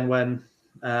Nunez again when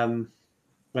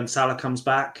Salah comes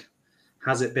back.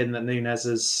 Has it been that Nunez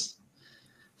has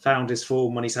found his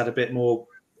form when he's had a bit more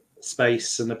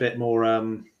space and a bit more,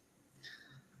 a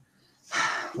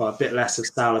bit less of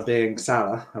Salah being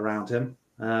Salah around him?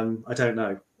 I don't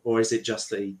know. Or is it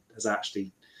just that he has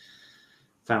actually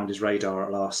found his radar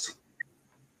at last?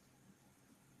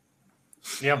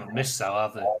 They haven't missed Salah,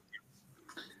 have they?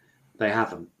 They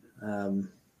haven't.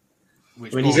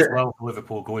 Which bodes well for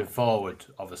Liverpool going forward.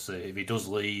 Obviously, if he does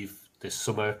leave this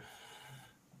summer,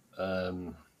 I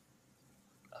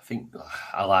think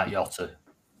I like Jota.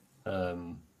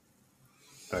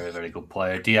 Very, very good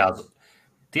player.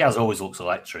 Diaz always looks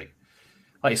electric.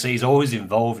 Like you say, he's always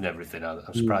involved in everything.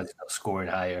 I'm surprised he's not scoring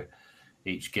higher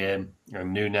each game.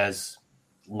 And Nunez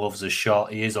loves a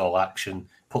shot. He is all action,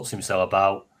 puts himself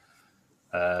about.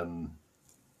 And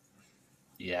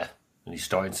he's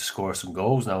starting to score some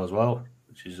goals now as well,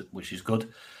 which is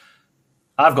good.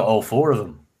 I've got all 4 of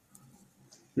them.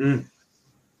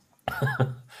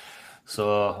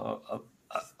 So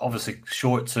obviously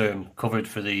short term covered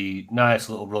for the nice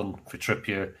little run for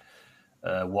Trippier.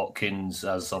 Watkins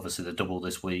has obviously the double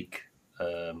this week.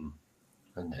 And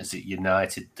is it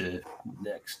United the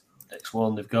next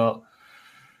one they've got?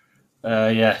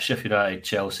 Sheffield United,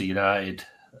 Chelsea United.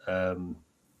 I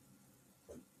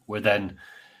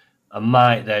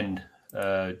might then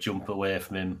jump away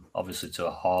from him, obviously, to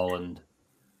a Haaland.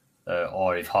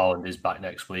 Or if Haaland is back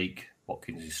next week,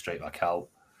 Watkins is straight back out.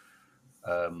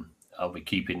 I'll be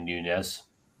keeping Nunez.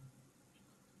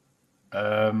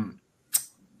 To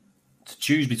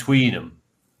choose between them,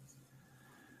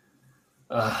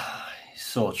 it's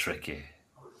so tricky.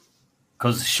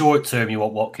 Because short term, you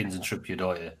want Watkins and Trippier,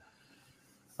 don't you?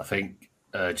 I think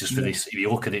just for this, if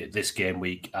you look at it this game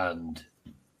week and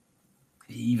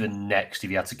even next,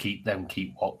 if you had to keep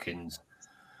Watkins.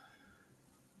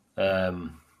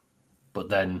 But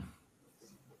then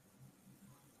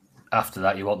after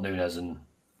that, you want Nunez and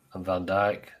Van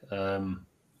Dijk.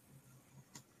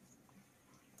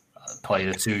 Playing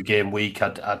a 2-game week,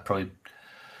 I'd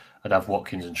have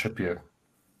Watkins and Trippier.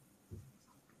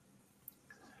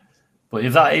 But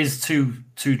if that is two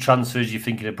transfers you're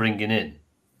thinking of bringing in,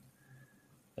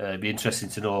 it'd be interesting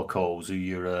to know, Coles, who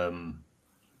you're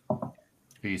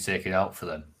taking out for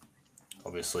them.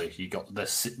 Obviously, you got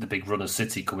the big run of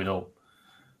City coming up.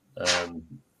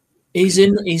 He's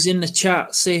in the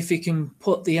chat. See if he can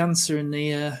put the answer in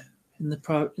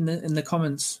the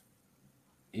comments.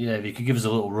 Yeah, if you could give us a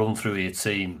little run through your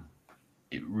team,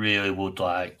 it really would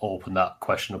open that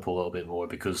question up a little bit more,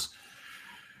 because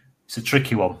it's a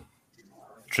tricky one.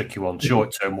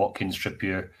 Short term, Watkins,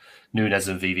 Trippier, Nunez,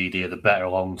 and VVD are the better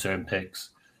long term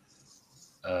picks.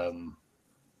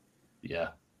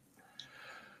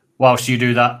 Whilst you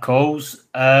do that, Coles,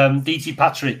 DT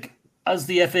Patrick, has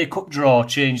the FA Cup draw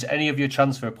changed any of your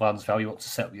transfer plans for how you want to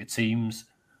set up your teams?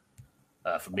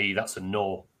 For me, that's a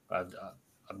no.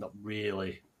 I'm not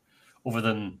really, other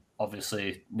than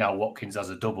obviously now Watkins has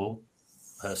a double.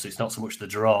 So it's not so much the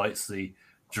draw, it's the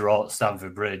draw at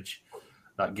Stamford Bridge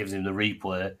that gives him the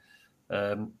replay.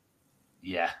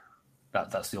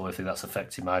 That's the only thing that's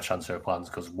affecting my transfer plans,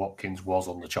 because Watkins was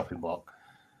on the chopping block.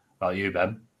 About you,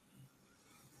 Ben?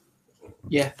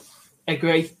 Yeah,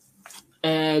 agree.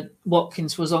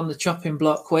 Watkins was on the chopping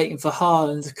block waiting for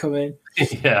Haaland to come in.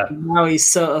 Yeah. Now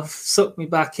he's sort of sucked me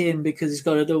back in because he's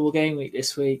got a double game week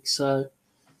this week. So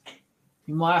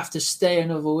he might have to stay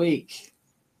another week.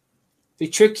 Be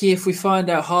tricky if we find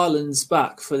out Haaland's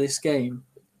back for this game.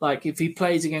 Like if he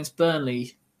plays against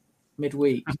Burnley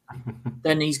midweek,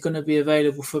 then he's going to be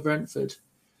available for Brentford.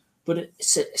 But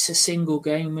it's a single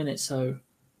game, isn't it? So,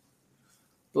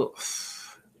 but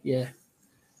yeah,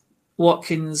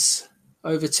 Watkins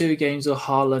over 2 games or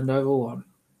Haaland over 1.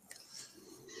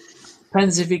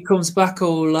 Depends if he comes back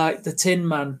all like the Tin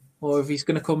Man, or if he's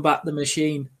going to come back the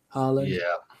machine, Haaland.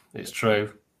 Yeah, it's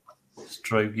true.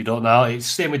 You don't know. It's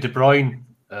the same with De Bruyne.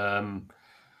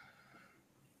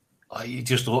 You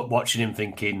just look watching him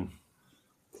thinking,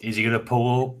 is he going to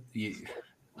pull up?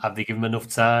 Have they given him enough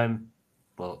time?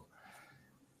 But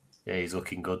yeah, he's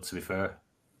looking good, to be fair.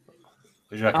 What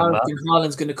do you reckon, I Matt? think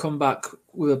Haaland's going to come back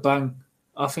with a bang.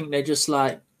 I think they're just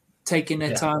taking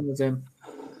their time with him.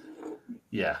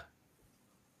 Yeah.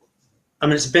 I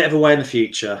mean, it's a bit of a way in the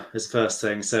future, is the first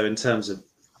thing. So in terms of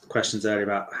questions earlier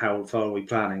about how far are we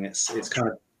planning, it's kind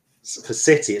of, for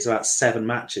City, it's about 7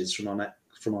 matches from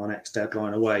our next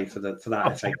deadline away for that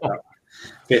FA Cup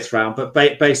 5th round. But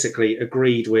basically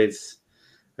agreed with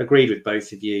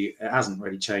both of you. It hasn't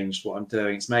really changed what I'm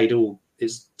doing.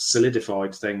 It's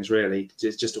solidified things, really.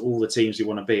 It's just all the teams you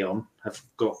want to be on have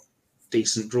got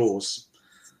decent draws.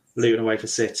 Luton away for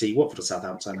City, Watford or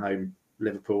Southampton home,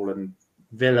 Liverpool and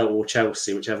Villa or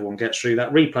Chelsea, whichever one gets through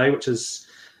that replay, which has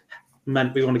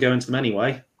meant we want to go into them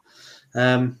anyway.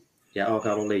 Argyle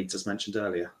or Leeds, as mentioned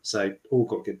earlier. So all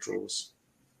got good draws.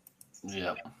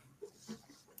 Yeah.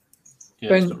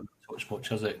 Ben, it's not touch much,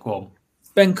 has it? Go on.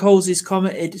 Ben Coles is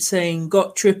commented saying,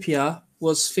 got Trippier,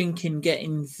 was thinking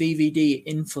getting VVD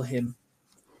in for him.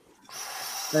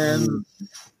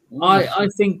 I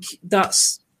think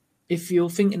that's, if you're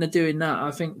thinking of doing that,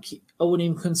 I think I wouldn't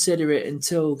even consider it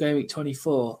until game week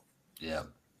 24. Yeah.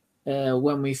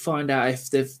 When we find out if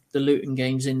the Luton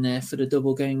game's in there for the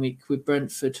double game week with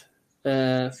Brentford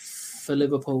for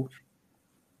Liverpool.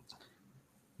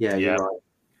 Yeah, you're right.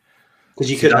 Because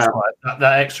you See, could have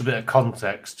that extra bit of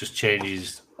context just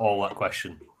changes all that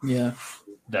question. Yeah.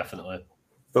 Definitely.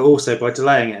 But also by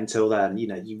delaying it until then,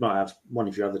 you might have one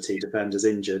of your other 2 defenders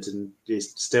injured and you're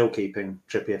still keeping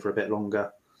Trippier for a bit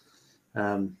longer.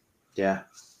 Yeah.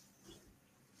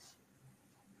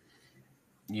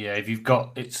 Yeah, if you've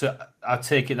got I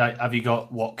take it that have you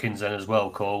got Watkins then as well,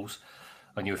 Coles,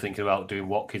 and you were thinking about doing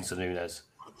Watkins and Nunes.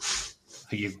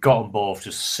 You've got them both.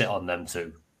 Just sit on them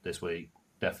two this week,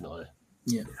 definitely.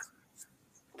 Yeah,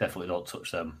 definitely don't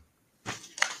touch them.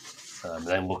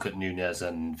 Then look at Nunes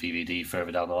and VVD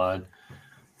further down the line.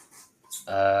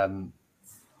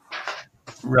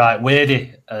 Right,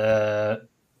 Wadey.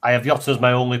 I have Jota as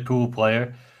my only pool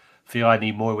player. Feel I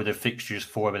need more with the fixtures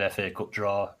for an FA Cup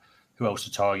draw. Who else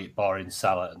to target, barring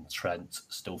Salah and Trent?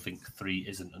 Still think 3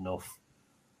 isn't enough.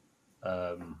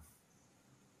 Do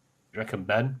you reckon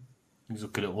Ben? He's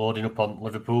looking at loading up on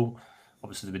Liverpool.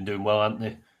 Obviously, they've been doing well, haven't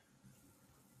they?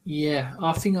 Yeah,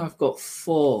 I think I've got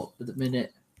 4 at the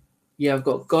minute. Yeah, I've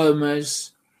got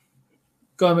Gomez,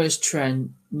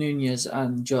 Trent, Nunez,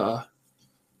 and Jota.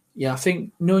 Yeah, I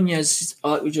think Nunez,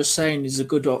 like we were just saying, is a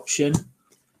good option.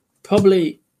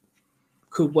 Probably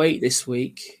could wait this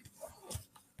week.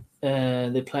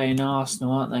 They're playing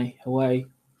Arsenal, aren't they? Away.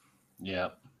 Yeah.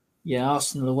 Yeah,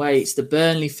 Arsenal away. It's the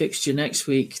Burnley fixture next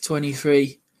week,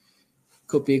 23.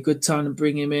 Could be a good time to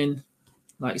bring him in.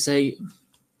 Like I say,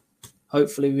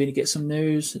 hopefully we're going to get some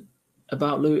news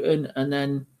about Luton, and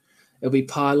then it'll be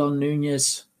pile on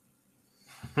Nunez.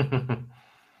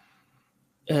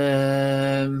 Jota,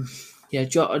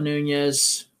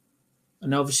 Nunez,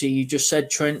 and obviously you just said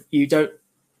Trent. You don't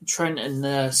Trent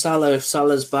and Salah if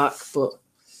Salah's back, but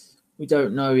we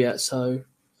don't know yet. So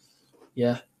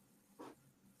yeah,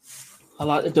 I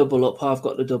like the double up. I've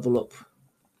got the double up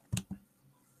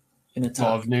in attack.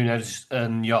 Of Nunes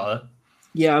and Jota.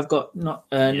 Yeah, I've got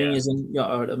Nunez and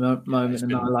Jota at the moment,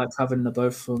 and I like having the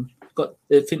both of them. I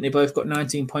think they both got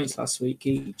 19 points last week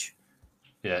each.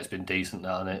 Yeah, it's been decent,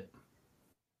 hasn't it?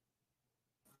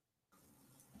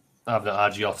 I've not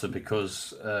had Jota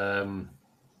because, I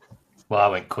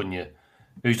went Cunha,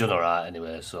 who's done all right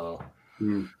anyway. So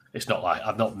it's not like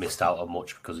I've not missed out on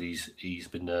much because he's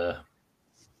been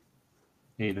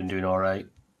doing all right.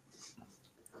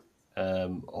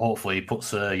 Hopefully, he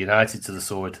puts United to the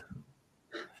sword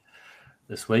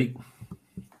this week.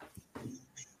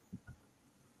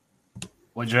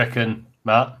 What do you reckon,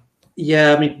 Matt?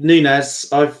 Yeah, I mean Nunes,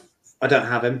 I don't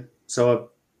have him,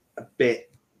 so I'm a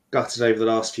bit gutted over the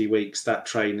last few weeks. That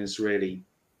train has really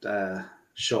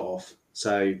shot off.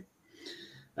 So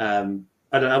I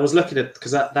was looking at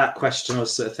because that question I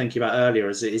was sort of thinking about earlier.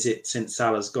 Is it since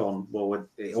Salah's gone? Well,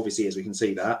 it obviously is. We can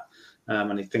see that,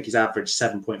 and I think he's averaged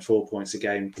 7.4 points a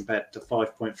game compared to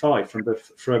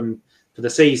 5.5 from for the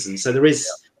season. So there is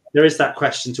that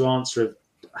question to answer of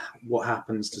what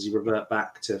happens. Does he revert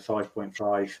back to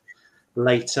 5.5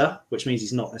 later, which means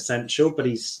he's not essential, but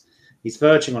he's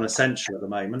verging on essential at the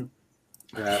moment.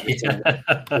 And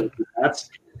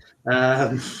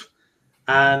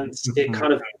it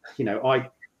kind of,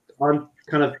 I'm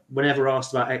kind of whenever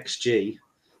asked about XG,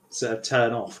 sort of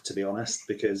turn off, to be honest,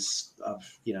 because I'm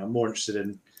more interested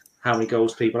in how many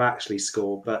goals people actually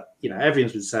score. But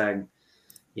everyone's been saying,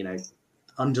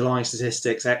 underlying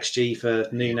statistics, XG for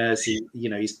Nunes,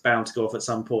 he's bound to go off at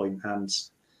some point, and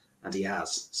he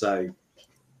has. So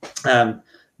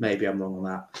maybe I'm wrong on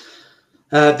that.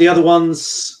 The other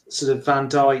ones, sort of Van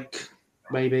Dijk,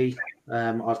 maybe.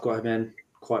 I've got him in,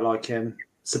 quite like him.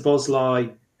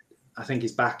 Szoboszlai, I think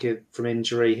he's back from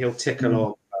injury. He'll tick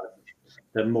along.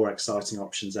 There are more exciting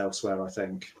options elsewhere, I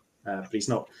think. But he's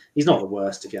not the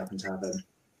worst if you happen to have him.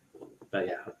 But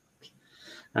yeah.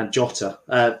 And Jota,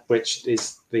 which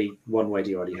is the one way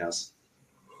he already has.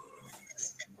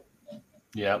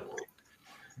 Yeah.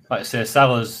 Like I say,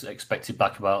 Salah's expected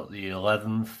back about the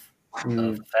 11th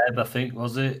of Feb, I think,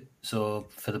 was it? So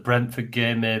for the Brentford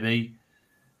game, maybe.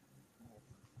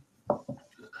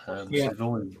 So they've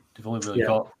only really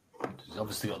got,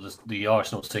 obviously got the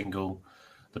Arsenal single,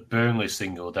 the Burnley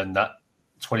single, then that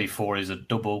 24 is a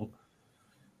double.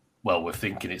 Well, we're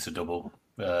thinking it's a double,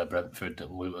 Brentford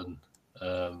and Luton.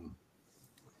 So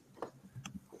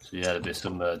there'll be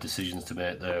some decisions to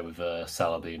make there with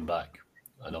Salah being back,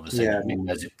 and obviously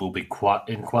it will be quite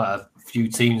a few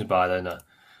teams by then.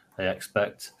 I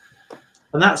expect,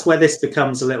 and that's where this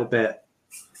becomes a little bit.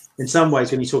 In some ways,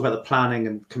 when you talk about the planning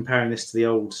and comparing this to the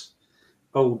old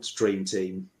dream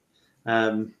team,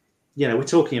 we're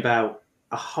talking about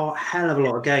a hell of a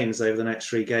lot of games over the next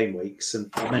 3 game weeks, and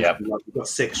I mentioned we've got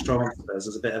 6 transfers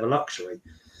as a bit of a luxury,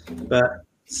 but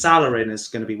Salah in is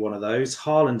going to be one of those.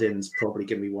 Haaland in's probably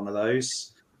going to be one of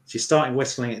those. So you're starting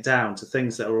whistling it down to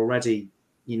things that are already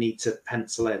you need to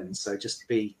pencil in. So just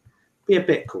be a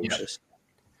bit cautious. Yeah.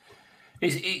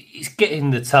 It's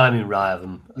getting the timing right of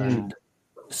them, and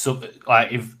so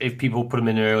like if people put them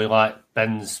in early, like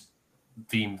Ben's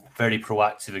being very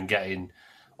proactive and getting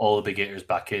all the big hitters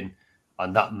back in,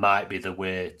 and that might be the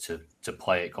way to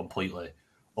play it completely.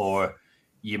 Or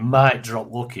you might drop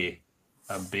lucky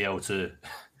and be able to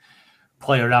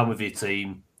play around with your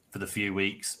team for the few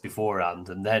weeks beforehand,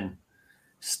 and then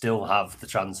still have the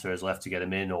transfers left to get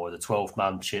them in, or the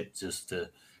 12-man chip just to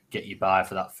get you by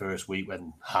for that first week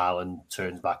when Haaland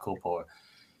turns back up. Or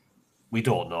we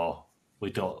don't know. We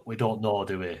don't know,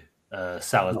 do we?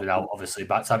 Salah's been out, obviously.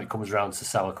 By the time it comes around to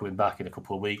Salah coming back in a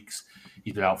couple of weeks,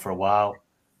 he's been out for a while.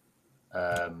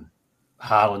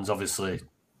 Haaland's obviously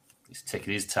he's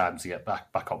taking his time to get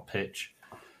back on pitch.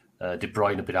 De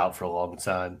Bruyne have been out for a long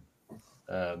time.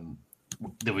 There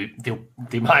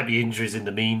might be injuries in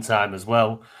the meantime as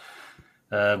well,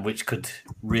 which could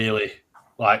really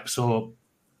so.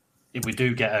 If we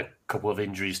do get a couple of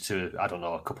injuries to, I don't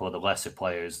know, a couple of the lesser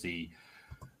players, the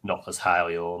not as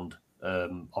highly owned,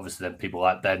 obviously then people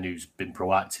like Ben, who's been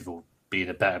proactive, will be in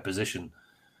a better position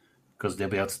because they'll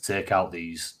be able to take out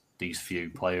these few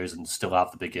players and still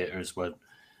have the big hitters. When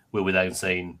we'll be then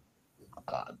saying,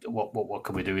 what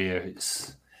can we do here?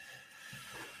 It's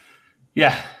you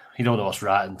don't know what's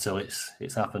right until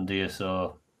it's happened here.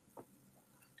 So,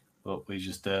 but we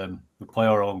just we play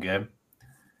our own game.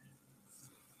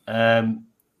 Nathan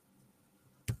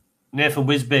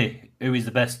Wisby, who is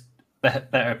the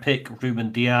better pick,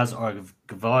 Ruben Diaz or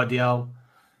Gvardiol?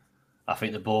 I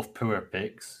think they're both poor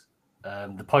picks.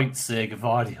 The points say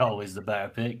Gvardiol is the better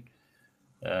pick.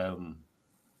 Playing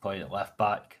at left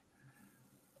back.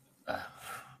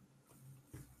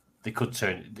 They could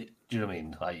turn. Do you know what I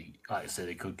mean? Like I said,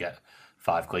 they could get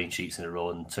 5 clean sheets in a row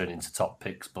and turn into top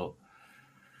picks, but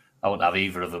I won't have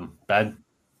either of them. Ben,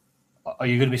 are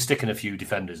you going to be sticking a few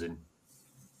defenders in?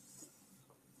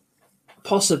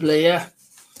 Possibly, yeah.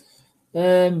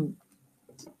 The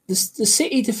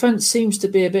City defence seems to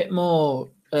be a bit more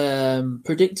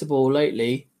predictable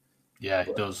lately. Yeah,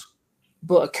 it does.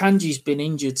 But Akanji's been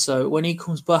injured, so when he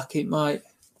comes back, it might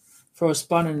throw a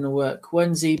spanner in the work.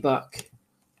 When's he back?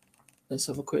 Let's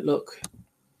have a quick look.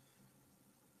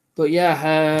 But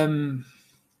yeah,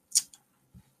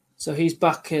 so he's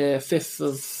back 5th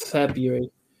of February,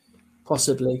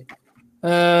 possibly.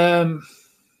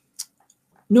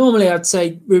 Normally, I'd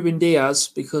say Ruben Diaz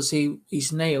because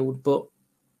he's nailed, but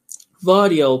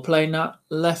Vardiol playing that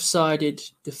left-sided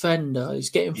defender, he's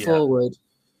getting forward.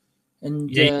 And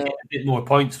you get a bit more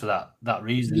points for that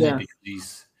reason,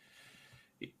 because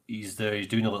he's there. He's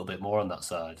doing a little bit more on that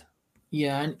side.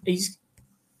 Yeah, and it's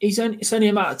only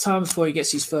a matter of time before he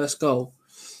gets his first goal.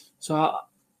 So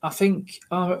I think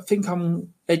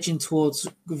I'm edging towards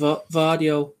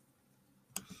Vardiol.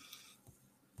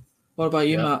 What about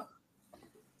you, Matt?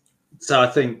 So I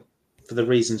think for the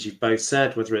reasons you've both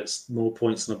said, whether it's more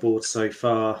points on the board so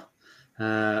far,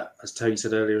 as Tony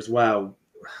said earlier as well,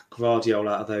 Gvardiol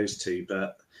out of those two.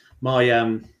 But my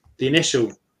the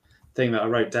initial thing that I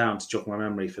wrote down to jog my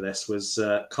memory for this was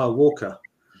Kyle Walker.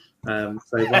 So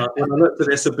when I looked at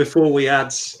this before we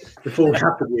had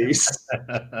the news,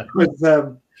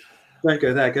 don't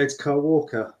go there. Go to Kyle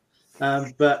Walker.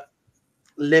 But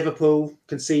Liverpool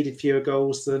conceded fewer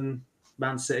goals than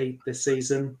Man City this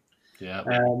season. Yeah.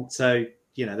 So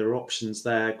there are options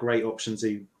there, great options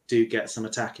who do get some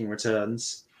attacking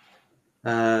returns.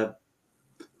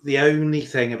 The only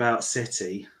thing about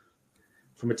City,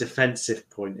 from a defensive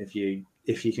point of view,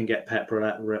 if you can get Pep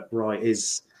right,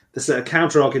 is the sort of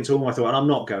counter argument to all my thought. And I'm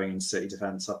not going into City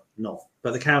defence, I'm not.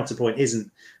 But the counterpoint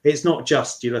isn't. It's not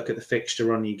just you look at the fixture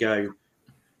run, you go,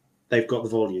 they've got the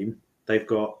volume, they've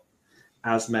got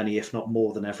as many, if not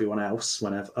more, than everyone else.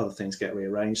 Whenever other things get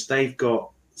rearranged, they've got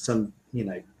some,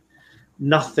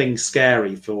 nothing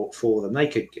scary for them.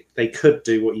 They could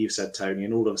do what you said, Tony,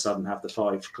 and all of a sudden have the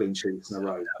 5 clean sheets in a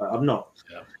row. But I'm not.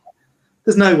 Yeah.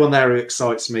 There's no one there who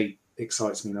excites me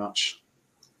much.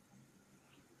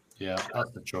 Yeah,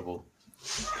 that's the trouble.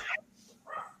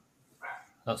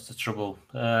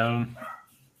 You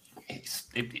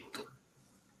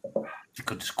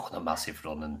could just go on a massive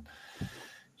run and, do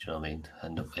you know what I mean,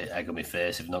 end up egg on my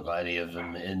face if not got any of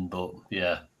them in. But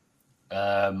yeah.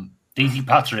 DD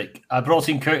Patrick, I brought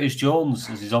in Curtis Jones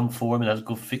as he's on form and has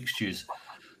good fixtures,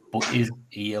 but is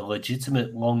he a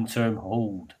legitimate long-term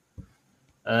hold?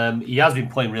 He has been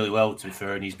playing really well, to be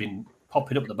fair, and he's been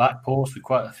popping up the back post with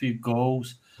quite a few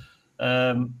goals.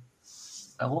 I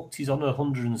looked, he's on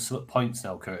 100 and some points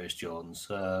now, Curtis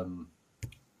Jones.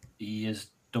 He has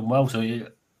done well, so a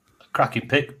cracking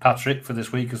pick, Patrick, for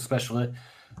this week especially.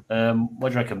 What do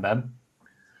you reckon, Ben?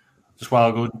 Just while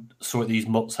I go and sort these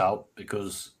mutts out,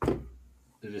 because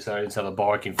they're deciding to have a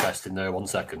barking fest in there. 1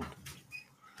 second.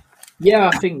 Yeah,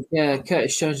 I think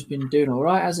Curtis Jones has been doing all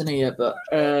right, hasn't he? But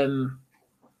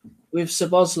with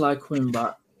Szoboszlai coming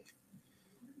back,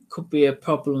 could be a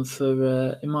problem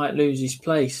for. He might lose his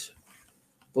place,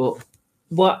 but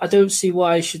I don't see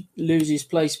why he should lose his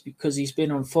place because he's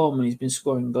been on form and he's been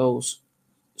scoring goals.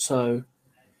 So,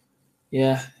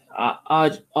 yeah,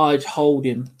 I'd hold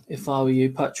him if I were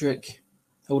you, Patrick.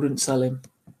 I wouldn't sell him.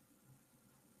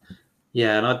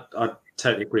 Yeah, and I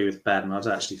totally agree with Ben. I was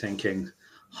actually thinking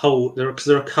there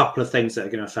are a couple of things that are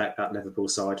going to affect that Liverpool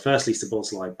side. Firstly,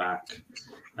 Szoboszlai back,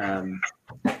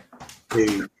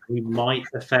 who might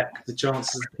affect the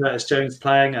chances of Curtis Jones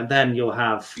playing, and then you'll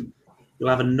have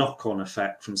a knock-on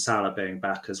effect from Salah being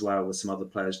back as well, with some other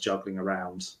players juggling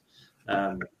around,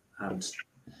 and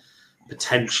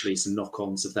potentially some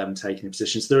knock-ons of them taking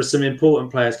positions. There are some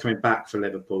important players coming back for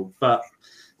Liverpool, but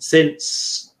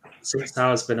since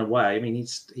Salah's been away, I mean,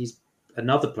 he's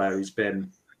another player who's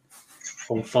been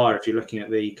on fire. If you're looking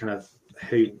at the kind of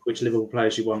which Liverpool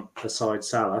players you want aside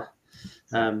Salah,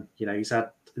 he's had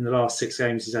in the last 6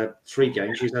 games, he's had 3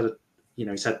 games. He's had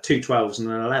he's had 2 12s and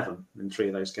an 11 in 3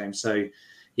 of those games. So,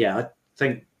 yeah, I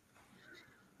think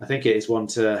it is one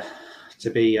to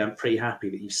be pretty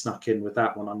happy that you snuck in with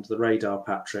that one under the radar,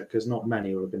 Patrick, because not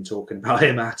many will have been talking about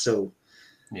him at all.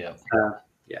 Yeah.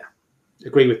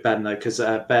 Agree with Ben though, because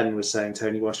Ben was saying,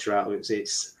 Tony, whilst you're out,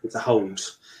 it's a hold.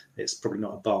 It's probably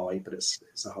not a buy, but it's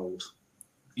a hold.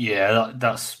 Yeah,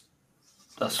 that's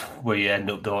where you end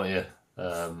up, don't you?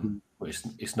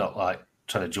 It's not like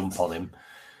trying to jump on him,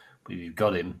 but if you've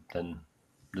got him, then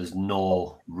there's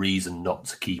no reason not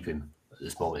to keep him at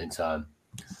this moment in time.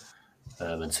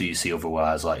 Until you see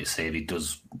otherwise, like you say, if he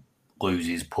does lose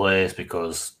his place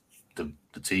because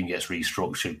the team gets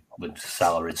restructured with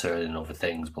Salah returning and other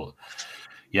things. But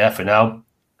yeah, for now,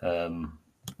 I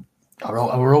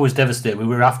were always devastated. We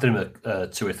were after him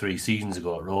 2 or 3 seasons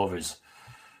ago at Rovers.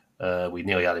 We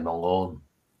nearly had him on loan.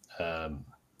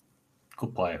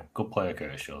 Good player,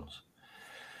 Curtis Jones.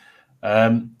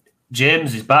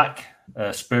 James is back.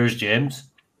 Spurs James.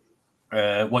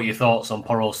 What are your thoughts on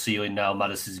Porro's ceiling now?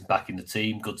 Maddison's back in the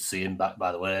team. Good to see him back,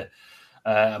 by the way.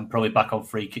 And probably back on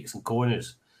free kicks and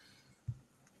corners.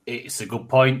 It's a good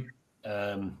point.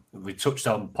 We touched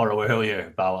on Porro earlier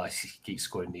about he keeps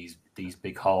scoring these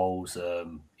big holes.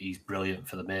 He's brilliant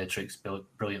for the matrix,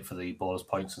 brilliant for the bonus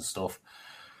points and stuff.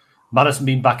 Maddison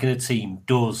being back in the team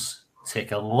does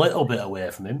take a little bit away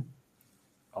from him.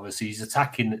 Obviously, he's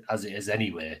attacking as it is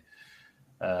anyway.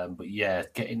 But yeah,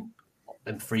 getting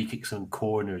them free kicks and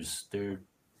corners, they're,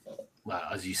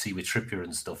 as you see with Trippier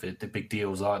and stuff, they're big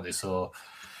deals, aren't they? So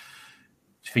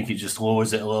do you think it just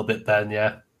lowers it a little bit, Ben?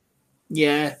 Yeah.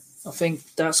 Yeah, I think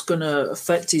that's going to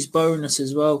affect his bonus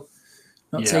as well.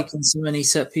 Not taking so many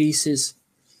set pieces.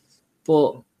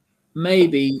 But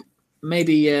maybe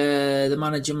the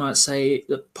manager might say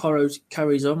that Porro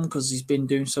carries on because he's been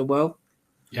doing so well.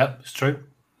 Yep, it's true.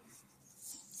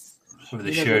 With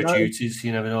the shared duties,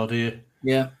 you never know, do you?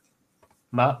 Yeah.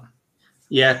 Matt?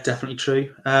 Yeah, definitely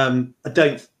true. I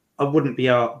wouldn't be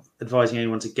advising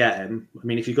anyone to get him. I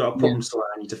mean, if you've got a problem solving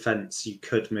on your defence, you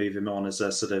could move him on as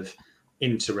a sort of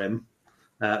interim,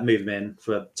 move him in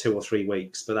for 2 or 3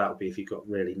 weeks, but that would be if you've got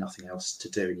really nothing else to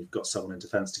do and you've got someone in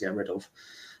defence to get rid of.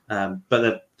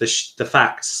 But the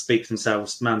facts speak for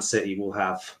themselves. Man City will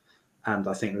have, and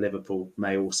I think Liverpool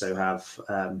may also have,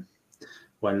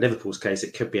 well, in Liverpool's case,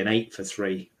 it could be an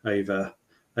 8-3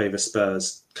 over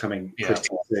Spurs coming pretty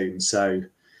soon. So,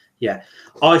 yeah,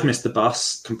 I've missed the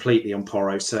bus completely on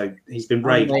Porro, so he's been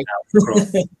raved out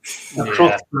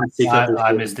across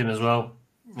I missed him as well.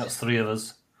 That's 3 of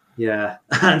us. Yeah,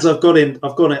 and I've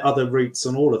gone other routes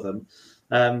on all of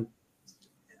them.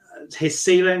 His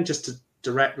ceiling, just to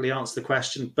directly answer the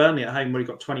question, Burnley at home where he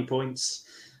got 20 points.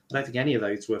 I don't think any of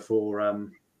those were for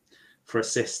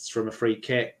assists from a free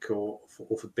kick or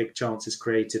for big chances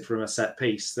created from a set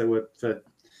piece. There were for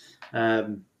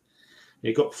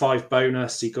he got 5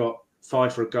 bonus, he got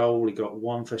 5 for a goal, he got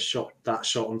 1 for shot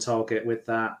on target with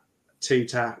that, 2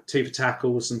 for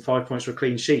tackles and 5 points for a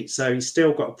clean sheet. So he's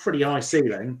still got a pretty high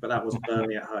ceiling, but that was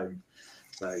Burnley at home.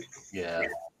 So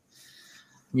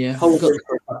hold him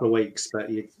for a couple of weeks, but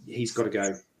he's got to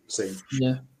go soon.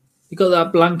 Yeah, he got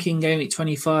that blanking game at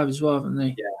 25 as well, haven't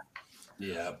they?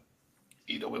 Yeah.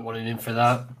 You know, we're wanting him for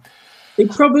that. He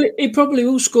probably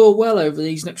will score well over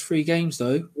these next 3 games,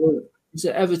 though. It's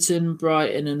at Everton,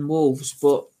 Brighton, and Wolves,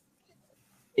 but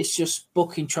it's just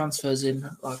booking transfers in,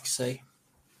 like I say.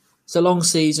 It's a long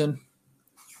season.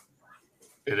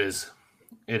 It is.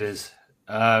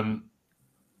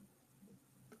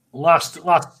 Last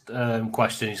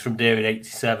question is from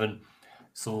David87.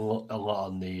 So a lot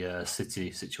on the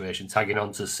City situation. Tagging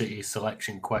on to City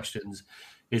selection questions.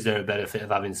 Is there a benefit of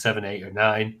having 7, 8, or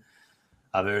 9?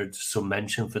 I've heard some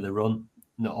mention for the run.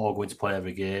 not all going to play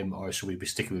every game, or should we be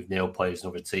sticking with nil players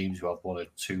and other teams who have 1 or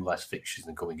 2 less fixtures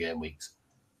in the coming game weeks?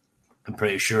 I'm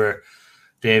pretty sure,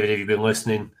 David, if you've been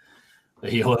listening,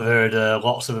 you'll have heard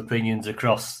lots of opinions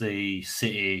across the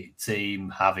City team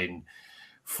having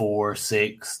 4,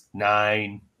 6,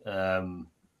 9, and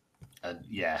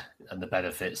the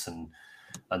benefits and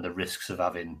the risks of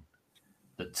having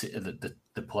the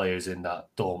players in that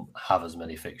don't have as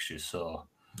many fixtures. So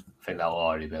I think that'll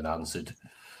already been answered.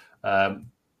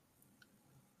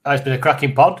 It's been a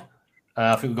cracking pod.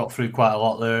 I think we got through quite a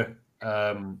lot there.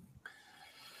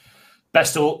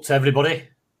 Best of luck to everybody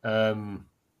in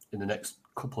the next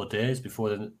couple of days before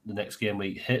the next game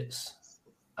week hits.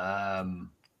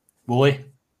 Wooly,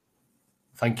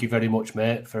 thank you very much,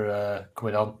 mate, for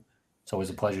coming on. It's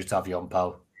always a pleasure to have you on,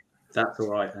 pal. That's all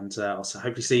right. And also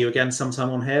hopefully see you again sometime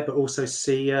on here, but also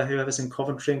see whoever's in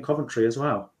Coventry as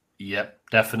well. Yep,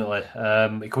 definitely.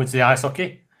 You coming to the ice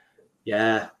hockey?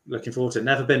 Yeah, looking forward to it.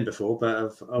 Never been before, but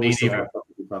I've always thought it would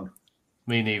be fun.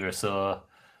 Me neither. So,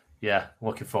 yeah,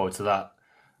 looking forward to that.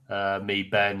 Me,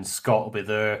 Ben, Scott will be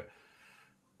there,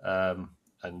 and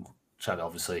trying to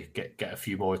obviously get a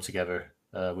few more together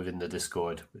within the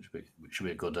Discord, which should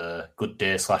be a good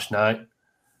day / night.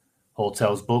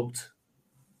 Hotels booked.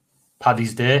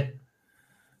 Paddy's Day.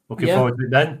 Looking forward to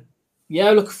it, Ben. Yeah,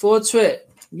 looking forward to it.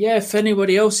 Yeah, if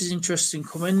anybody else is interested in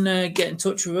coming, get in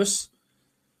touch with us.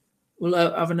 We'll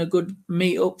having a good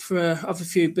meet up for have a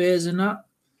few beers and that.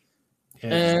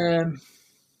 Yeah,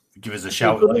 give us a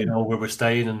shout, let you know where we're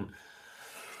staying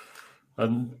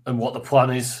and what the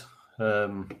plan is.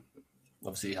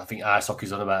 Obviously, I think ice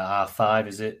hockey's on about 5:30.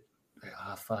 Is it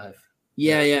 5:30?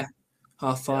 Yeah,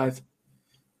 5:30.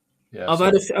 Yeah,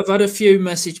 I've had a few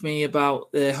message me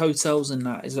about the hotels and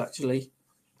that. Is actually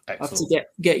excellent. I have to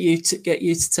get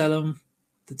you to tell them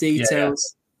the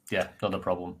details. Yeah, not a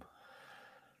problem.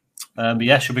 But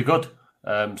yeah, should be good.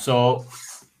 So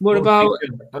what about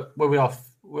where we off?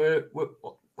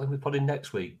 When we put in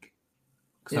next week?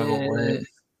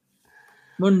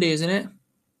 Monday, isn't it?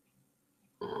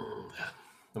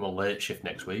 I'm on late shift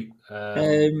next week.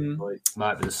 It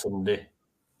might be the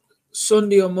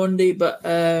Sunday or Monday, but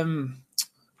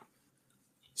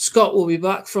Scott will be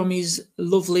back from his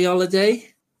lovely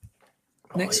holiday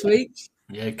next week.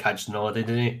 Yeah, he catched an holiday,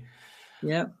 didn't he?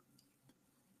 Yeah.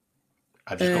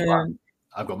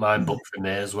 I've got mine booked for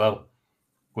May as well.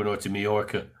 Going over to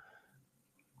Mallorca.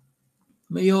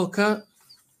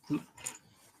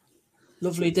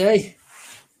 Lovely day.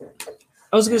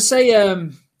 I was going to say,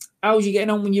 how's you getting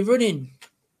on when you're running?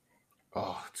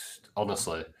 Oh,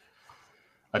 honestly,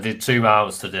 I did 2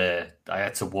 miles today. I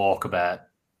had to walk about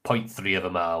 0.3 of a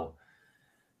mile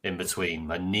in between.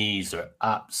 My knees are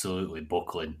absolutely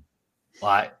buckling.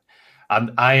 Like,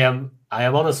 I am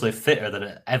honestly fitter than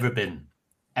I've ever been,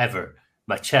 ever.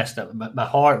 My chest, my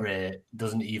heart rate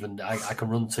doesn't even. I can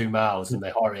run 2 miles and my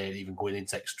heart rate even going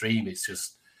into extreme. It's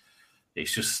just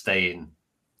staying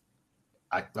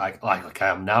like I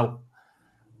am now.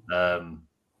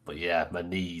 But yeah, my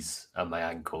knees and my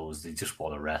ankles, they just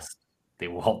want to rest. They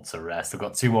want to rest. I've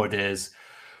got 2 more days,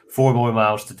 4 more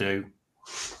miles to do.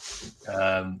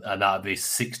 And that'd be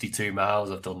 62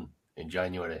 miles I've done in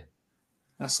January.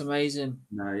 That's amazing.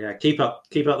 No, yeah, keep up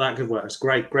that good work. It's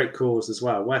great cause as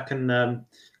well. Where can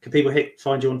people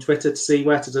find you on Twitter to see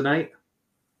where to donate?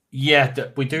 Yeah,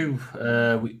 we do.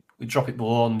 We drop it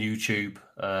below on YouTube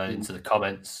into the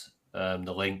comments.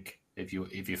 The link if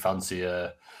you fancy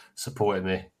supporting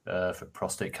me for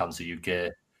Prostate Cancer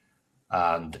UK,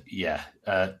 and yeah,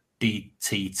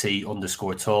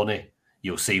 DTT_Tony.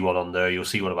 You'll see one on there. You'll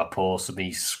see one of my posts of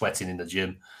me sweating in the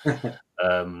gym.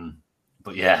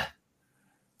 But yeah.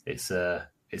 It's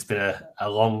been a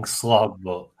long slog,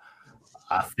 but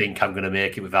I think I'm going to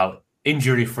make it without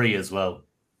injury free as well.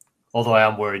 Although I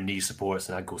am wearing knee supports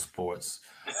and ankle supports.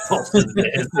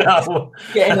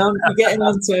 Getting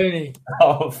on, Tony.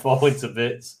 I'm falling to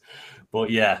bits, but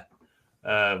yeah,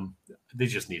 they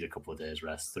just need a couple of days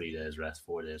rest, 3 days rest,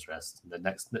 4 days rest, and the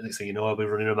next thing you know, I'll be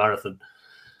running a marathon.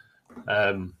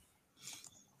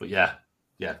 But yeah,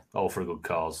 all for a good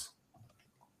cause.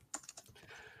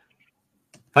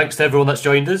 Thanks to everyone that's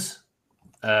joined us.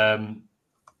 And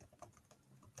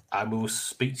we'll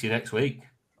speak to you next week.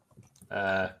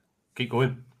 Keep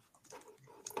going.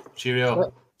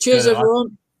 Cheerio. Cheers,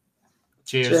 everyone.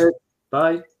 Cheers.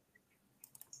 Bye.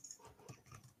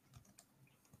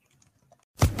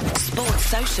 Sports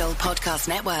Social Podcast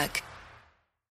Network.